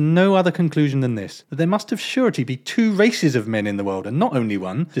mind come to no other conclusion than this, that there must of surety be two races of men in the world, and not only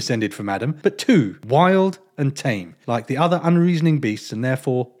one, descended from Adam, but two, wild and tame, like the other unreasoning beasts, and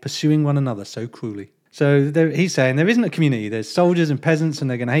therefore pursuing one another so cruelly. So he's saying there isn't a community. There's soldiers and peasants, and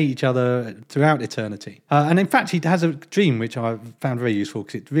they're going to hate each other throughout eternity. And in fact, he has a dream, which I found very useful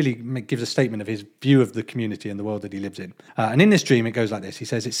because it really gives a statement of his view of the community and the world that he lives in. And in this dream, it goes like this. He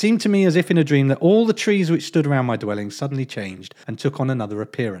says, it seemed to me as if in a dream that all the trees which stood around my dwelling suddenly changed and took on another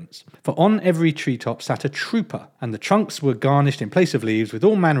appearance. For on every treetop sat a trooper, and the trunks were garnished in place of leaves with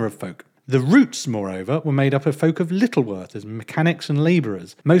all manner of folk. The roots, moreover, were made up of folk of little worth as mechanics and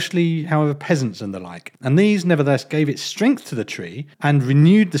labourers, mostly, however, peasants and the like. And these, nevertheless, gave its strength to the tree and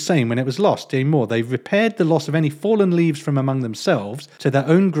renewed the same when it was lost. Yea, more, they repaired the loss of any fallen leaves from among themselves to their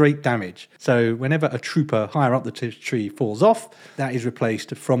own great damage. So whenever a trooper higher up the tree falls off, that is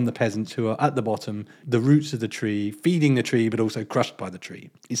replaced from the peasants who are at the bottom, the roots of the tree, feeding the tree, but also crushed by the tree.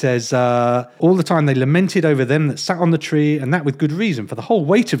 He says, all the time they lamented over them that sat on the tree, and that with good reason, for the whole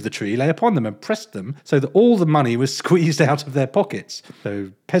weight of the tree lay upon them and pressed them so that all the money was squeezed out of their pockets. So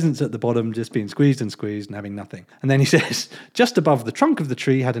peasants at the bottom just being squeezed and having nothing. And then he says, just above the trunk of the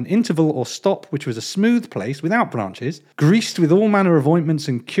tree had an interval or stop, which was a smooth place without branches, greased with all manner of ointments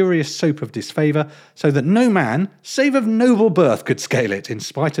and curious soap of disfavour, so that no man, save of noble birth, could scale it, in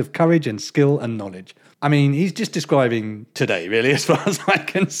spite of courage and skill and knowledge. I mean, he's just describing today, really, as far as I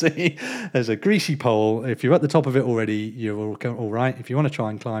can see. There's a greasy pole. If you're at the top of it already, you're all right. If you want to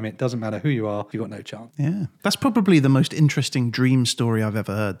try and climb it, doesn't matter who you are, you've got no chance. Yeah. That's probably the most interesting dream story I've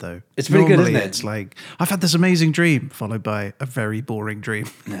ever heard, though. It's very good, isn't it? It's like, I've had this amazing dream, followed by a very boring dream.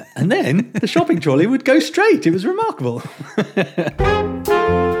 And then the shopping trolley would go straight. It was remarkable.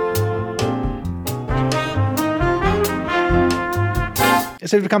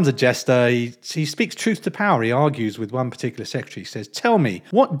 So he becomes a jester. He speaks truth to power. He argues with one particular secretary. He says, tell me,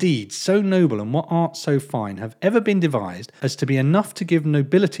 what deeds so noble and what art so fine have ever been devised as to be enough to give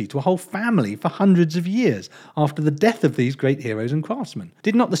nobility to a whole family for hundreds of years after the death of these great heroes and craftsmen?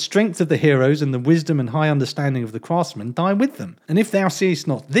 Did not the strength of the heroes and the wisdom and high understanding of the craftsmen die with them? And if thou seest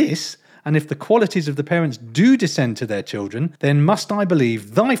not this, and if the qualities of the parents do descend to their children, then must I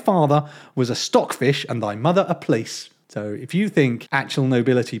believe thy father was a stockfish and thy mother a plaice. So if you think actual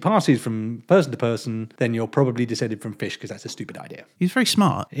nobility passes from person to person, then you're probably descended from fish, because that's a stupid idea. He's very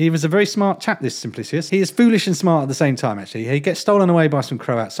smart. He was a very smart chap, this Simplicius. He is foolish and smart at the same time, actually. He gets stolen away by some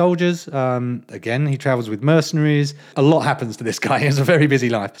Croat soldiers. Again, he travels with mercenaries. A lot happens to this guy. He has a very busy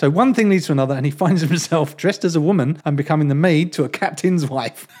life. So one thing leads to another, and he finds himself dressed as a woman and becoming the maid to a captain's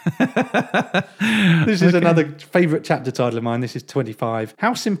wife. This is another favourite chapter title of mine. This is 25.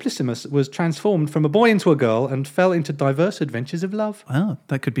 How Simplicissimus was transformed from a boy into a girl and fell into diverse adventures of love. Wow,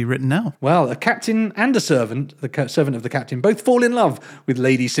 that could be written now. Well, a captain and a servant, servant of the captain, both fall in love with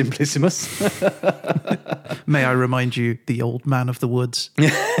Lady Simplissimus. May I remind you, the old man of the woods.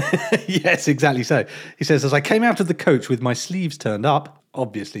 Yes, exactly so. He says, as I came out of the coach with my sleeves turned up,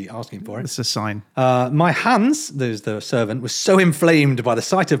 obviously asking for it. It's a sign. My Hans, there's the servant, was so inflamed by the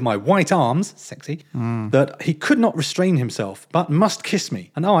sight of my white arms, sexy, that he could not restrain himself, but must kiss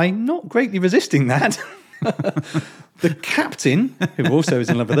me. And I, not greatly resisting that, the captain, who also is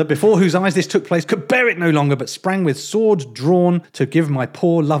in love with her, before whose eyes this took place, could bear it no longer, but sprang with sword drawn to give my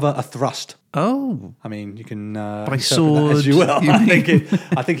poor lover a thrust. Oh. I mean, you can by sword that as you will. You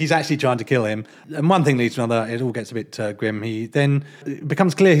I think he's actually trying to kill him. And one thing leads to another. It all gets a bit grim. It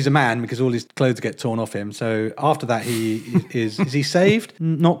becomes clear he's a man because all his clothes get torn off him. So after that, is he saved?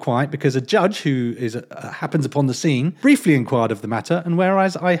 Not quite, because a judge who happens upon the scene briefly inquired of the matter, and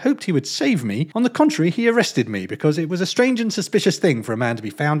whereas I hoped he would save me, on the contrary, he arrested me because it was a strange and suspicious thing for a man to be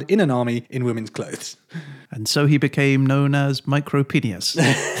found in an army in women's clothes. And so he became known as Micropenius.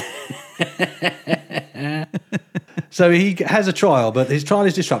 So he has a trial, but his trial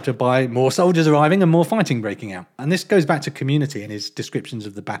is disrupted by more soldiers arriving and more fighting breaking out. And this goes back to Community and his descriptions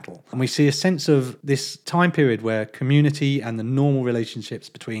of the battle. And we see a sense of this time period where community and the normal relationships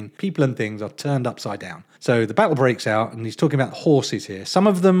between people and things are turned upside down. So the battle breaks out, and he's talking about horses here. Some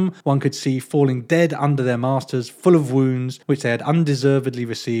of them one could see falling dead under their masters, full of wounds, which they had undeservedly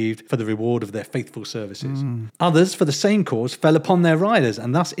received for the reward of their faithful services. Others, for the same cause, fell upon their riders,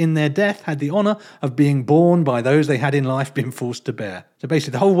 and thus in their death had the honour of being borne by those they had in life been forced to bear. So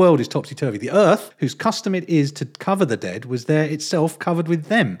basically the whole world is topsy-turvy. The earth, whose custom it is to cover the dead, was there itself covered with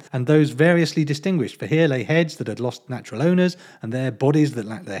them, and those variously distinguished. For here lay heads that had lost natural owners, and there bodies that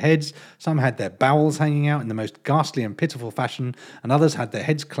lacked their heads. Some had their bowels hanging out in the most ghastly and pitiful fashion, and others had their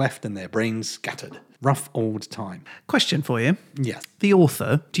heads cleft and their brains scattered. Rough old time. Question for you. Yes. The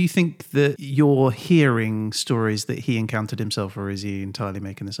author, do you think that you're hearing stories that he encountered himself, or is he entirely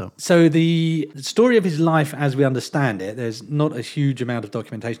making this up? So the story of his life as we understand it, there's not a huge amount of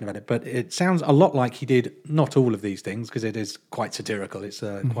documentation about it, but it sounds a lot like he did not all of these things, because it is quite satirical. It's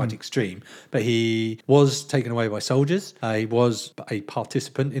quite extreme. But he was taken away by soldiers. He was a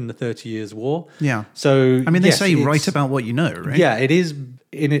participant in the 30 Years' War. Yeah. So, I mean, they say write about what you know, right? Yeah, it is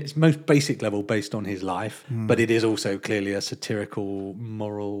in its most basic level based on his life, but it is also clearly a satirical,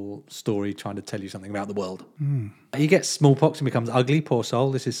 moral story trying to tell you something about the world. He gets smallpox and becomes ugly, poor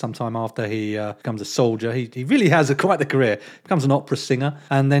soul. This is sometime after he becomes a soldier. He really has quite the career. Becomes an opera singer.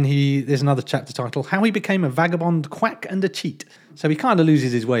 And then there's another chapter titled, How He Became a Vagabond, Quack and a Cheat. So he kind of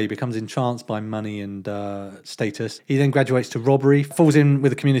loses his way. He becomes entranced by money and status. He then graduates to robbery, falls in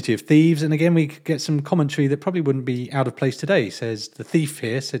with a community of thieves. And again, we get some commentary that probably wouldn't be out of place today. Says the thief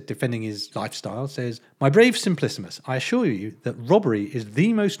here, defending his lifestyle, says, My brave Simplissimus, I assure you that robbery is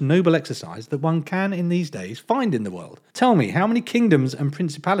the most noble exercise that one can in these days find in the world. Tell me, how many kingdoms and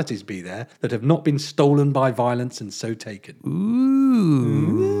principalities be there that have not been stolen by violence and so taken?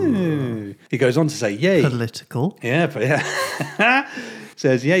 Ooh. He goes on to say, yea. Political. Yeah, but yeah.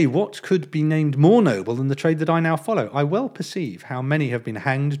 Says, yea, what could be named more noble than the trade that I now follow? I well perceive how many have been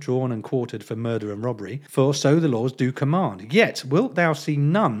hanged, drawn, and quartered for murder and robbery, for so the laws do command. Yet wilt thou see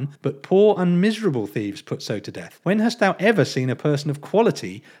none but poor and miserable thieves put so to death? When hast thou ever seen a person of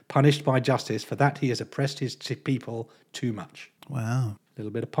quality punished by justice for that he has oppressed his people too much? Wow. A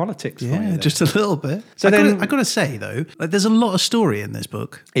little bit of politics for you Yeah, there. just a little bit. So I got to say, though, there's a lot of story in this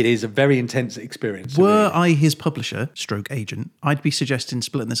book. It is a very intense experience. Were I his publisher, stroke agent, I'd be suggesting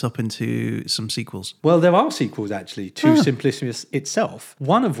splitting this up into some sequels. Well, there are sequels, actually, to Simplissimus itself,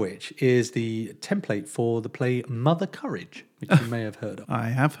 one of which is the template for the play Mother Courage, which you may have heard of. I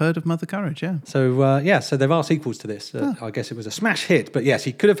have heard of Mother Courage, yeah. So, so there are sequels to this. I guess it was a smash hit, but yes,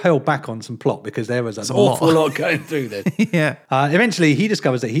 he could have held back on some plot because there was an awful lot going through this. Yeah. Eventually, he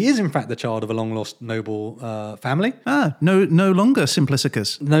discovers that he is, in fact, the child of a long-lost noble family. No longer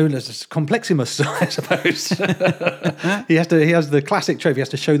Simplicicus. Known as Compleximus, I suppose. He has the classic trope. He has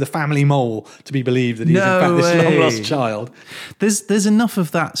to show the family mole to be believed that he is, in fact, this long-lost child. There's enough of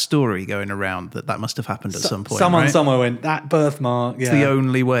that story going around that must have happened at some point, Someone right? somewhere went, that birthmark. It's the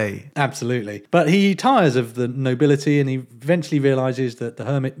only way. Absolutely. But he tires of the nobility and he eventually realises that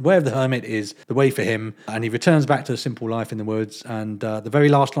the way of the hermit is the way for him. And he returns back to a simple life in the woods. And the very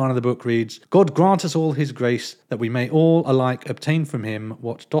last line of the book reads, God grant us all his grace, that we may all alike obtain from him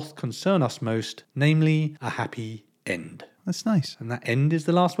what doth concern us most, namely a happy end. That's nice. And that end is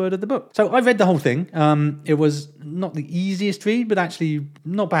the last word of the book. So I've read the whole thing. It was not the easiest read, but actually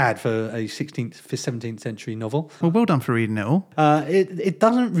not bad for a 16th, 17th century novel. Well done for reading it all. It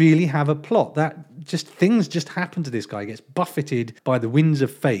doesn't really have a plot. That just things just happen to this guy. He gets buffeted by the winds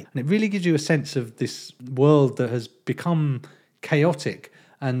of fate. And it really gives you a sense of this world that has become chaotic.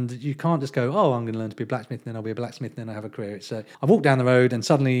 And you can't just go, oh, I'm going to learn to be a blacksmith, and then I'll be a blacksmith, and then I'll have a career. It's I walked down the road, and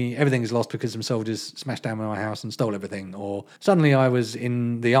suddenly everything is lost because some soldiers smashed down my house and stole everything. Or suddenly I was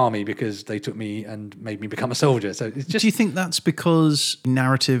in the army because they took me and made me become a soldier. So it's just... Do you think that's because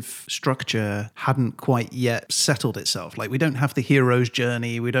narrative structure hadn't quite yet settled itself? Like, we don't have the hero's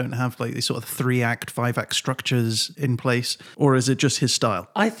journey. We don't have like these sort of 3-act, 5-act structures in place. Or is it just his style?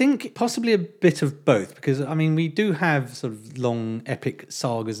 I think possibly a bit of both, because, I mean, we do have sort of long, epic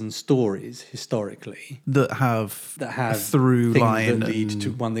sagas and stories historically that have through things line that lead to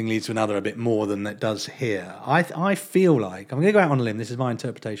one thing leads to another a bit more than it does here. I feel like, I'm going to go out on a limb, this is my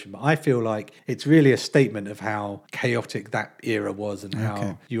interpretation, but I feel like it's really a statement of how chaotic that era was and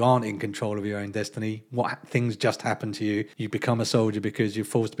how you aren't in control of your own destiny. What things just happen to you. You become a soldier because you're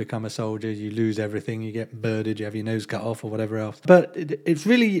forced to become a soldier. You lose everything. You get murdered. You have your nose cut off or whatever else. But it's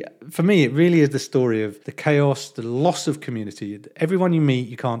really, for me, it really is the story of the chaos, the loss of community. Everyone you meet,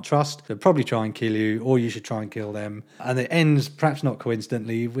 you can't trust. They'll probably try and kill you, or you should try and kill them. And it ends, perhaps not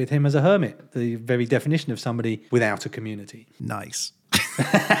coincidentally, with him as a hermit, the very definition of somebody without a community. Nice.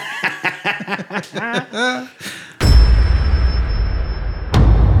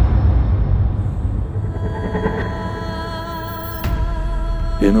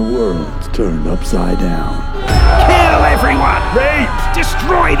 In a world turned upside down. Kill everyone! Rape!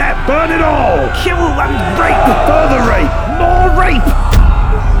 Destroy them! Burn it all! Kill and rape! Further rape! More rape!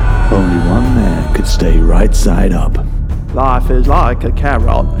 Only one man could stay right side up. Life is like a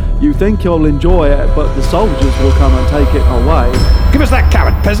carrot. You think you'll enjoy it, but the soldiers will come and take it away. Give us that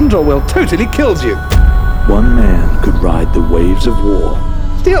carrot, peasant, or we'll totally kill you! One man could ride the waves of war.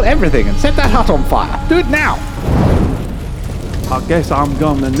 Steal everything and set that hut on fire! Do it now! I guess I'm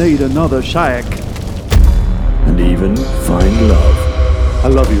gonna need another shack. And even find love. I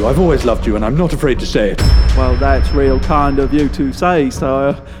love you. I've always loved you, and I'm not afraid to say it. Well, that's real kind of you to say,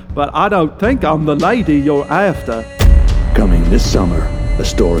 sir. But I don't think I'm the lady you're after. Coming this summer, a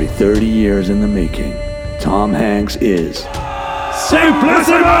story 30 years in the making. Tom Hanks is...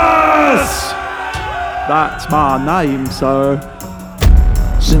 Simplicissimus! That's my name, sir.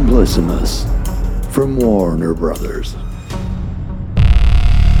 Simplicissimus. From Warner Brothers.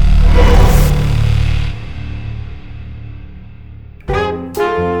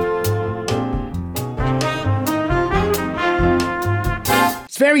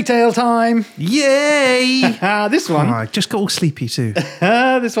 Fairy tale time. Yay! This one. I just got all sleepy too.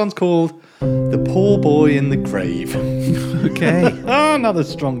 This one's called The Poor Boy in the Grave. Okay. Another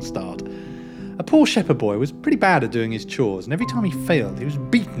strong start. A poor shepherd boy was pretty bad at doing his chores, and every time he failed, he was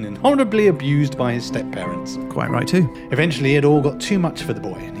beaten and horribly abused by his step-parents. Quite right too. Eventually, it all got too much for the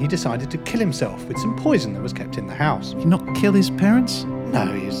boy, and he decided to kill himself with some poison that was kept in the house. Did he not kill his parents?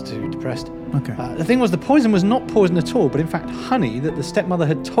 No, he was too depressed. Okay. The thing was, the poison was not poison at all, but in fact honey that the stepmother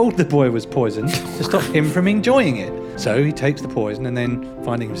had told the boy was poison to stop him from enjoying it. So he takes the poison, and then,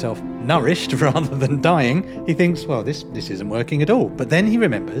 finding himself nourished rather than dying, he thinks, well, this isn't working at all. But then he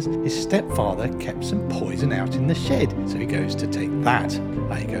remembers his stepfather kept some poison out in the shed. So he goes to take that.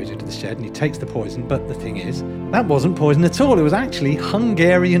 He goes into the shed and he takes the poison, but the thing is, that wasn't poison at all. It was actually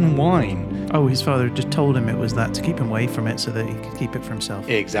Hungarian wine. Oh, his father just told him it was that to keep him away from it so that he could keep it for himself.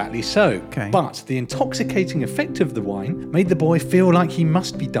 Exactly so. Okay. But the intoxicating effect of the wine made the boy feel like he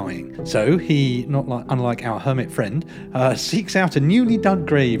must be dying. So he, unlike our hermit friend, seeks out a newly dug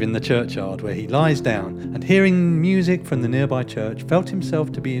grave in the churchyard where he lies down and, hearing music from the nearby church, felt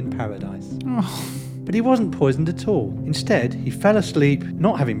himself to be in paradise. Oh. But he wasn't poisoned at all. Instead, he fell asleep,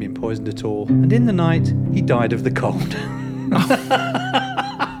 not having been poisoned at all, and in the night, he died of the cold.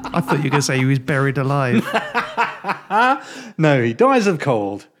 I thought you were going to say he was buried alive. No, he dies of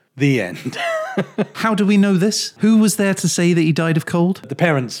cold. The end. How do we know this? Who was there to say that he died of cold? The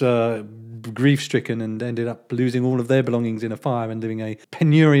parents grief-stricken and ended up losing all of their belongings in a fire and living a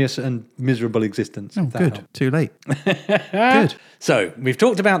penurious and miserable existence. Oh, good. Helped. Too late. Good. So, we've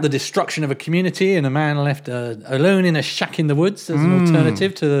talked about the destruction of a community and a man left alone in a shack in the woods as an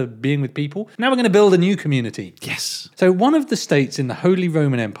alternative to being with people. Now we're going to build a new community. Yes. So, one of the states in the Holy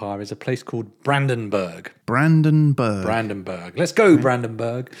Roman Empire is a place called Brandenburg. Brandenburg. Let's go,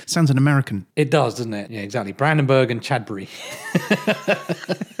 Brandenburg. Sounds an American. It does, doesn't it? Yeah, exactly. Brandenburg and Chadbury.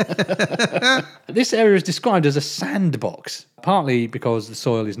 This area is described as a sandbox. partly because the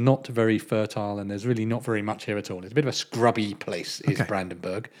soil is not very fertile and there's really not very much here at all. It's a bit of a scrubby place, is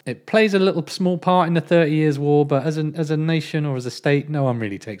Brandenburg. It plays a little small part in the 30 Years' War, but as a nation or as a state, no one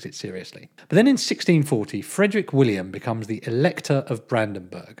really takes it seriously. But then in 1640, Frederick William becomes the Elector of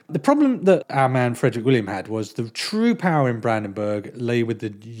Brandenburg. The problem that our man Frederick William had was the true power in Brandenburg lay with the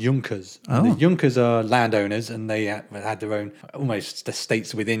Junkers. The Junkers are landowners, and they had their own almost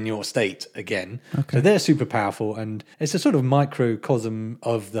estates within your state again. So they're super powerful, and it's a sort of microcosm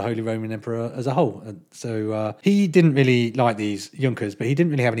of the Holy Roman Emperor as a whole. So he didn't really like these Junkers, but he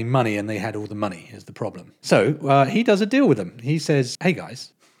didn't really have any money, and they had all the money is the problem. So he does a deal with them. He says, hey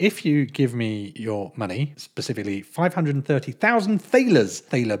guys, if you give me your money, specifically 530,000 thalers,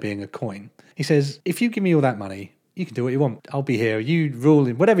 thaler being a coin, he says, if you give me all that money, you can do what you want. I'll be here. You rule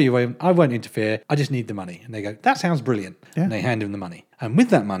in whatever you want. I won't interfere. I just need the money. And they go, that sounds brilliant. Yeah. And they hand him the money. And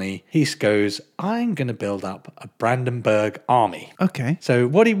with that money, he goes, I'm going to build up a Brandenburg army. Okay. So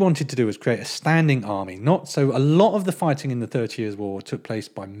what he wanted to do was create a standing army. So a lot of the fighting in the 30 Years' War took place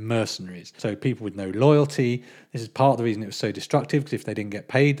by mercenaries. So people with no loyalty. This is part of the reason it was so destructive, because if they didn't get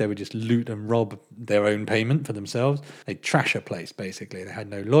paid, they would just loot and rob their own payment for themselves. They'd trash a place, basically. They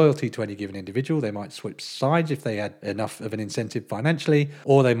had no loyalty to any given individual. They might switch sides if they had enough of an incentive financially,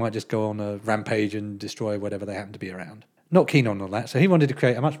 or they might just go on a rampage and destroy whatever they happen to be around. Not keen on all that. So he wanted to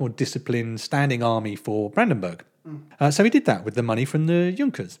create a much more disciplined standing army for Brandenburg. So he did that with the money from the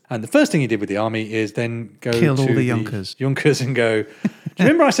Junkers. And the first thing he did with the army is then go kill to all the Junkers and go, do you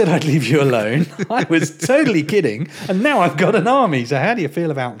remember I said I'd leave you alone? I was totally kidding. And now I've got an army. So how do you feel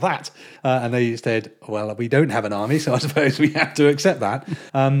about that? And they said, well, we don't have an army, so I suppose we have to accept that.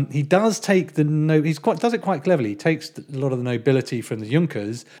 He does take does it quite cleverly. He takes a lot of the nobility from the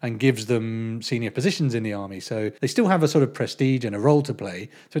Junkers and gives them senior positions in the army. So they still have a sort of prestige and a role to play.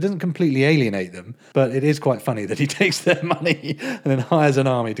 So it doesn't completely alienate them, but it is quite funny that he takes their money and then hires an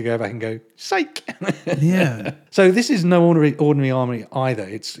army to go back and go, psych. Yeah. So this is no ordinary army either.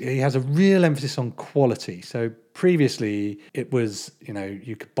 He has a real emphasis on quality. So previously, it was,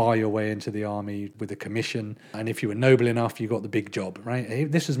 you could buy your way into the army with a commission, and if you were noble enough, you got the big job,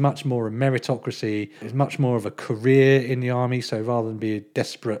 right? This is much more a meritocracy. It's much more of a career in the army, so rather than be a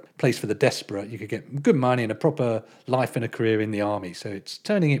desperate place for the desperate, you could get good money and a proper life and a career in the army. So it's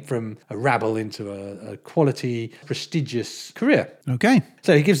turning it from a rabble into a quality, prestigious career. Okay.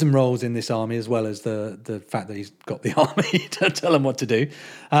 So he gives them roles in this army, as well as the fact that he's got the army to tell them what to do.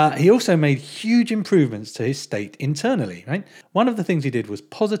 He also made huge improvements to his state internally, right? One of the things he did was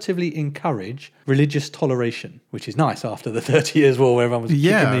positively encourage religious toleration, which is nice after the 30 Years' War, where everyone was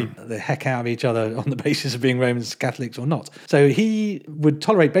kicking the heck out of each other on the basis of being Romans Catholics or not. So he would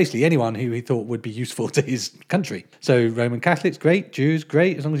tolerate basically anyone who he thought would be useful to his country. So Roman Catholics, great. Jews,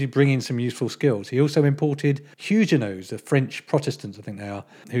 great, as long as you bring in some useful skills. He also imported Huguenots, the French Protestants, I think they are,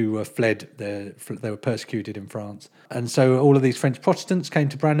 who were they were persecuted in France. And so all of these French Protestants came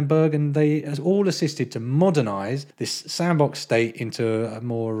to Brandenburg, and they all assisted to modernize this sandbox state into a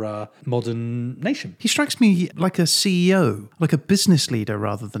more modern nation. He strikes me like a CEO, like a business leader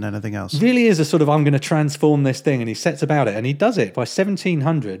rather than anything else. Really is a sort of, I'm going to transform this thing, and he sets about it, and he does it. By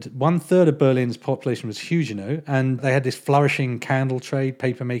 1700, 1/3 of Berlin's population was Huguenot, and they had this flourishing candle trade,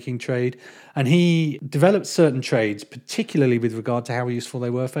 paper-making trade, and he developed certain trades, particularly with regard to how useful they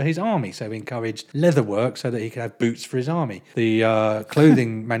were for his army. So he encouraged leather work so that he could have boots for his army, the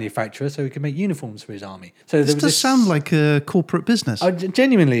clothing manufacturer so he could make uniforms for his army. So this does sound like a corporate business.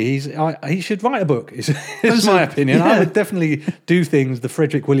 Genuinely, he should write a book, is my opinion. Yeah. I would definitely do things the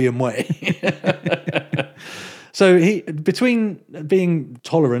Frederick William way. So between being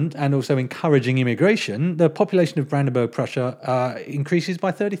tolerant and also encouraging immigration, the population of Brandenburg, Prussia, increases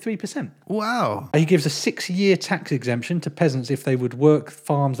by 33%. Wow. He gives a 6-year tax exemption to peasants if they would work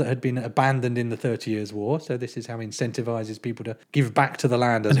farms that had been abandoned in the 30 Years' War. So this is how he incentivizes people to give back to the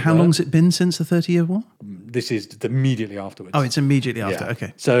land. And how long has it been since the 30-Year War? This is immediately afterwards. Oh, it's immediately after. Yeah.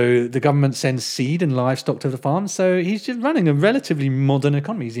 Okay. So the government sends seed and livestock to the farms. So he's just running a relatively modern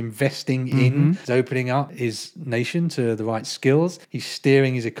economy. He's investing in, he's opening up his nation to the right skills. He's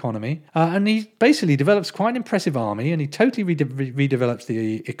steering his economy. And he basically develops quite an impressive army, and he totally redevelops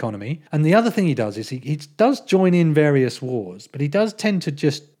the economy. And the other thing he does is he does join in various wars, but he does tend to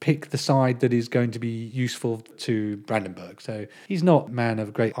just pick the side that is going to be useful to Brandenburg. So he's not a man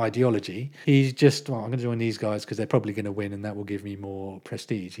of great ideology. He's just, I'm going to join these guys because they're probably going to win and that will give me more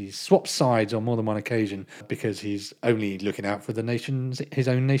prestige. He swaps sides on more than one occasion because he's only looking out for his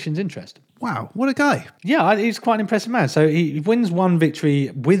own nation's interest. Wow, what a guy. Yeah, he's quite an impressive man. So he wins one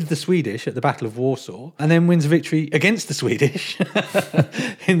victory with the Swedish at the Battle of Warsaw and then wins a victory against the Swedish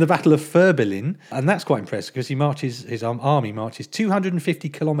in the Battle of Furbilin. And that's quite impressive because his army marches 250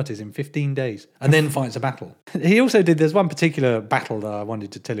 kilometres in 15 days and then fights a battle. He also there's one particular battle that I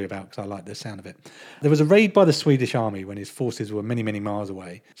wanted to tell you about because I like the sound of it. There was a raid by the Swedish army when his forces were many, many miles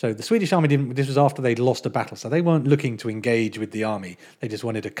away. So the Swedish army this was after they'd lost a battle. So they weren't looking to engage with the army. They just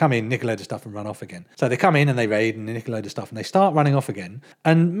wanted to come in, nick a load of stuff and run off again. So they come in and they raid and nick a load of stuff and they start running off again.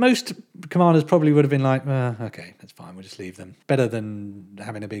 And most commanders probably would have been like, okay, that's fine. We'll just leave them. Better than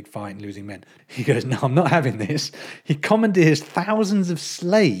having a big fight and losing men. He goes, no, I'm not having this. He commandeers thousands of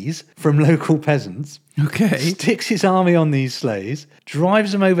sleighs from local peasants. Okay. Sticks his army on these sleighs,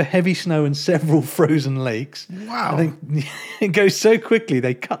 drives them over heavy snow and several frozen lakes. Wow. I think it goes so quickly,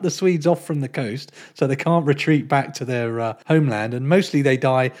 they cut the Swedes off from the coast so they can't retreat back to their homeland. And mostly they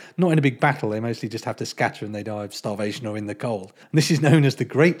die, not in a big battle, they mostly just have to scatter and they die of starvation or in the cold. And this is known as the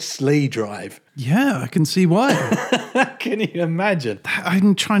Great Sleigh Drive. Yeah, I can see why. Can you imagine?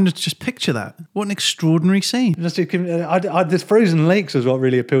 I'm trying to just picture that. What an extraordinary scene. Just this frozen lakes was what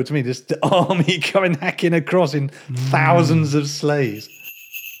really appealed to me. Just the army coming hacking across in thousands of sleighs.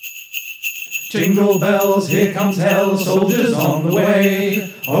 Jingle bells, here comes hell, soldiers on the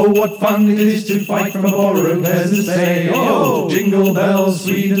way. Oh, what fun it is to fight from a borrowed peasant's day. Oh, jingle bells,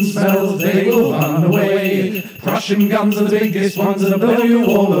 sweet and smells, they will run away. Prussian guns are the biggest ones that'll blow you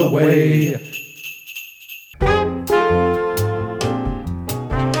all away.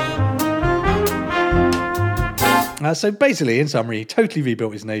 So basically, in summary, he totally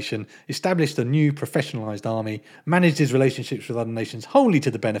rebuilt his nation, established a new professionalised army, managed his relationships with other nations wholly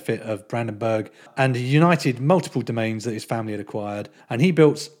to the benefit of Brandenburg, and he united multiple domains that his family had acquired, and he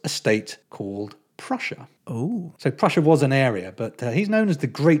built a state called Prussia. Oh. So Prussia was an area, but he's known as the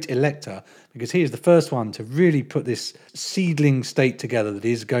Great Elector because he is the first one to really put this seedling state together that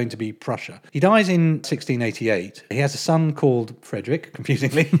is going to be Prussia. He dies in 1688. He has a son called Frederick,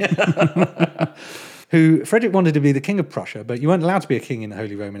 confusingly. who Frederick wanted to be the king of Prussia, but you weren't allowed to be a king in the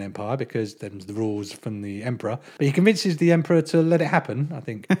Holy Roman Empire because them's the rules from the emperor. But he convinces the emperor to let it happen. I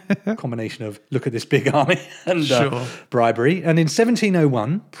think a combination of look at this big army and bribery. And in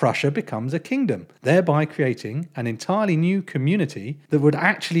 1701, Prussia becomes a kingdom, thereby creating an entirely new community that would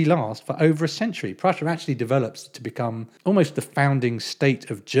actually last for over a century. Prussia actually develops to become almost the founding state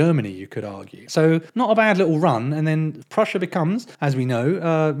of Germany, you could argue. So not a bad little run. And then Prussia becomes, as we know,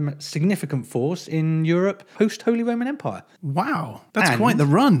 a significant force in Europe post-Holy Roman Empire. Wow, that's quite the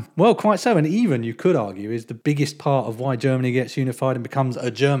run. Well, quite so. And even, you could argue, is the biggest part of why Germany gets unified and becomes a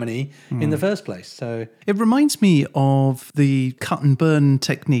Germany in the first place. So it reminds me of the cut and burn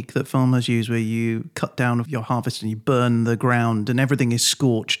technique that farmers use, where you cut down your harvest and you burn the ground and everything is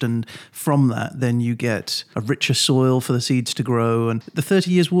scorched. And from that, then you get a richer soil for the seeds to grow. And the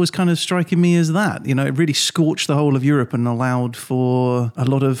 30 Years' War is kind of striking me as that. You know, it really scorched the whole of Europe and allowed for a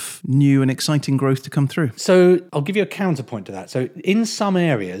lot of new and exciting growth to come through. So I'll give you a counterpoint to that. So in some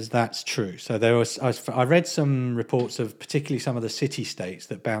areas, that's true. So I read some reports of particularly some of the city-states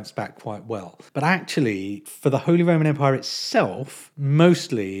that bounced back quite well. But actually, for the Holy Roman Empire itself,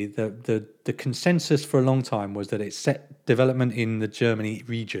 mostly the consensus for a long time was that it set development in the Germany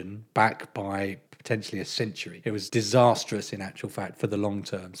region back by potentially a century. It was disastrous in actual fact for the long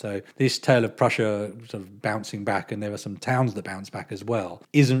term. So this tale of Prussia sort of bouncing back, and there were some towns that bounced back as well,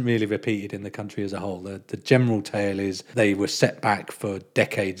 isn't really repeated in the country as a whole. The general tale is they were set back for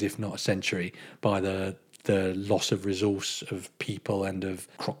decades, if not a century, by the loss of resource of people and of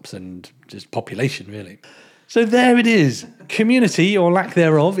crops and just population, really. So there it is. Community, or lack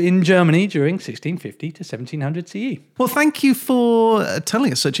thereof, in Germany during 1650 to 1700 CE. Well, thank you for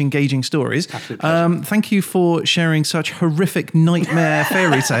telling us such engaging stories. Absolute pleasure. Thank you for sharing such horrific nightmare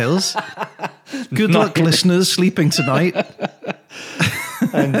fairy tales. Good luck, listeners, sleeping tonight.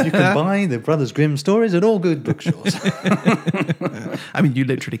 And you can buy the Brothers Grimm stories at all good bookstores. I mean, you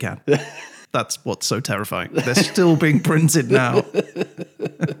literally can. That's what's so terrifying. They're still being printed now.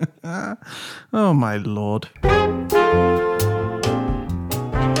 Oh, my Lord.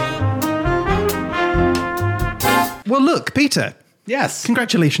 Well, look, Peter. Yes.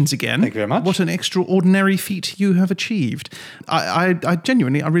 Congratulations again. Thank you very much. What an extraordinary feat you have achieved. I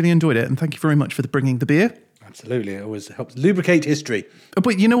genuinely really enjoyed it. And thank you very much for bringing the beer. Absolutely. It always helps lubricate history.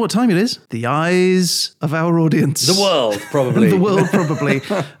 But you know what time it is? The eyes of our audience. The world, probably. The world probably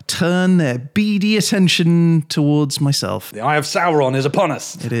turn their beady attention towards myself. The Eye of Sauron is upon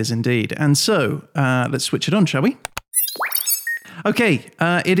us. It is indeed. And so, let's switch it on, shall we? Okay,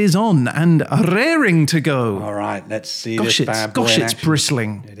 it is on and raring to go. All right, let's see Gosh, this bad boy it's in action.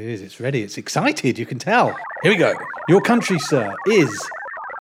 bristling. It is, it's ready, it's excited, you can tell. Here we go. Your country, sir, is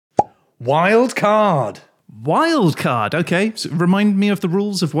Wild Card. Wild card. Okay, so remind me of the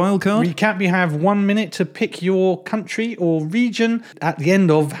rules of wild card. Recap, you have 1 minute to pick your country or region at the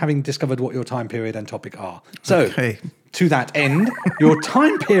end of having discovered what your time period and topic are. So, Okay. to that end, your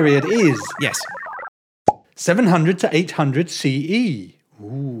time period is Yes. 700 to 800 CE.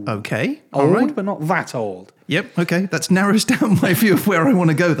 Okay. Old, All right. but not that old. Yep. Okay. That narrows down my view of where I want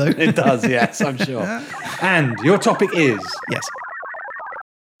to go, though. It does, yes, I'm sure. And your topic is Yes.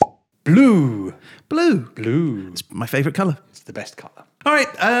 blue. Blue. Blue. It's my favourite colour. It's the best colour. All right.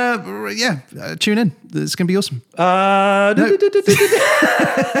 Tune in. It's going to be awesome.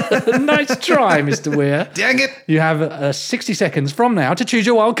 Nice try, Mr. Weir. Dang it. You have 60 seconds from now to choose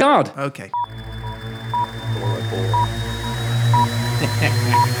your wild card. Okay.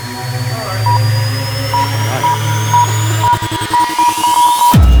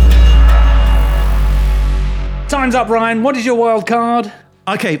 Time's up, Ryan. What is your wild card?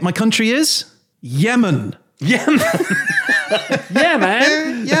 Okay. My country is Yemen. Yemen. Yeah,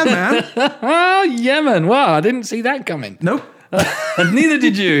 man. Yeah, man. Oh, Yemen. Wow, I didn't see that coming. Nope. And neither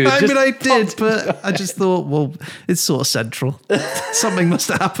did you. I Just mean, I did, popped- but I just thought, well, it's sort of central. Something must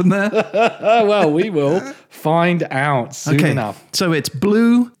have happened there. Oh, well, we will find out soon Okay, enough. so it's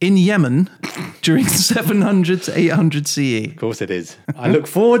blue in Yemen during 700 to 800 CE. Of course it is. I look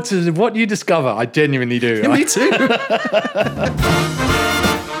forward to what you discover. I genuinely do. Me too.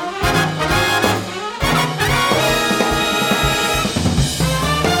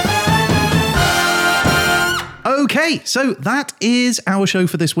 Okay, so that is our show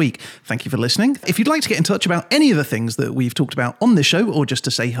for this week. Thank you for listening. If you'd like to get in touch about any of the things that we've talked about on this show, or just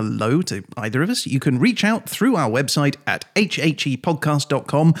to say hello to either of us, you can reach out through our website at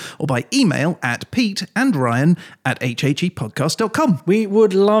hhepodcast.com or by email at peteandryan@hhepodcast.com. We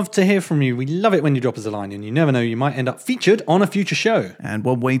would love to hear from you. We love it when you drop us a line, and you never know, you might end up featured on a future show. And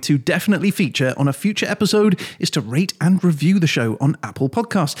one way to definitely feature on a future episode is to rate and review the show on Apple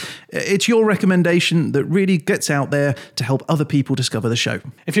Podcasts. It's your recommendation that really gets out there to help other people discover the show.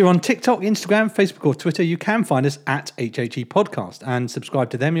 If you're on TikTok, Instagram, Facebook, or Twitter, you can find us at HHE Podcast and subscribe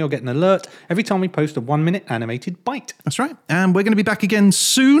to them. You'll get an alert every time we post a 1 minute animated bite. That's right. And we're going to be back again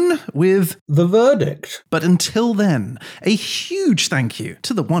soon with The verdict. But until then, a huge thank you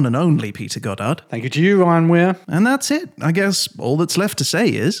to the one and only Peter Goddard. Thank you to you, Ryan Weir. And that's it. I guess all that's left to say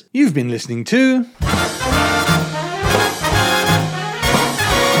is... You've been listening to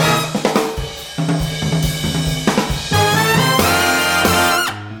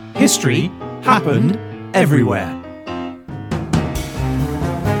History happened everywhere.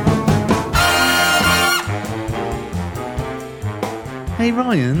 Hey,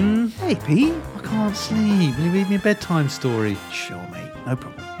 Ryan. Hey, Pete. I can't sleep. Will you read me a bedtime story? Sure, mate. No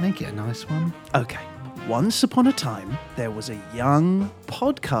problem. Make it a nice one. Okay. Once upon a time, there was a young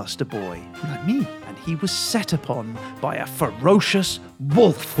podcaster boy, Like me. and he was set upon by a ferocious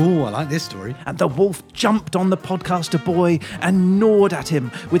wolf. Oh, I like this story. And the wolf jumped on the podcaster boy and gnawed at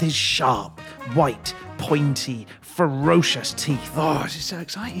him with his sharp, white, pointy, ferocious teeth. Oh, this is so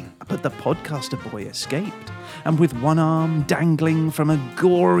exciting. But the podcaster boy escaped, and with one arm dangling from a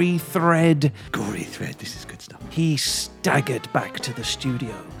gory thread, Gory thread. This is good stuff. he staggered back to the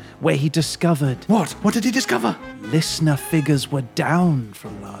studio, where he discovered What? What did he discover? listener figures were down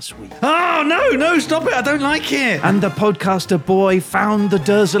from last week. Oh, no, stop it. I don't like it. And the podcaster boy found the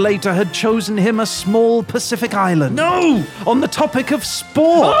Derzolator had chosen him a small Pacific island. No! On the topic of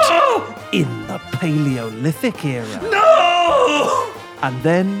sport Oh! in the Paleolithic era. No! And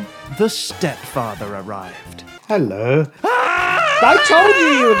then the stepfather arrived. Hello. I told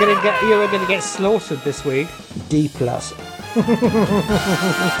you were gonna get slaughtered this week. D plus.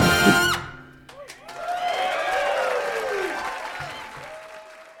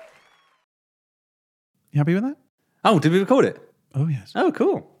 You happy with that? Oh, did we record it? Oh, yes. Oh,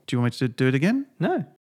 cool. Do you want me to do it again? No.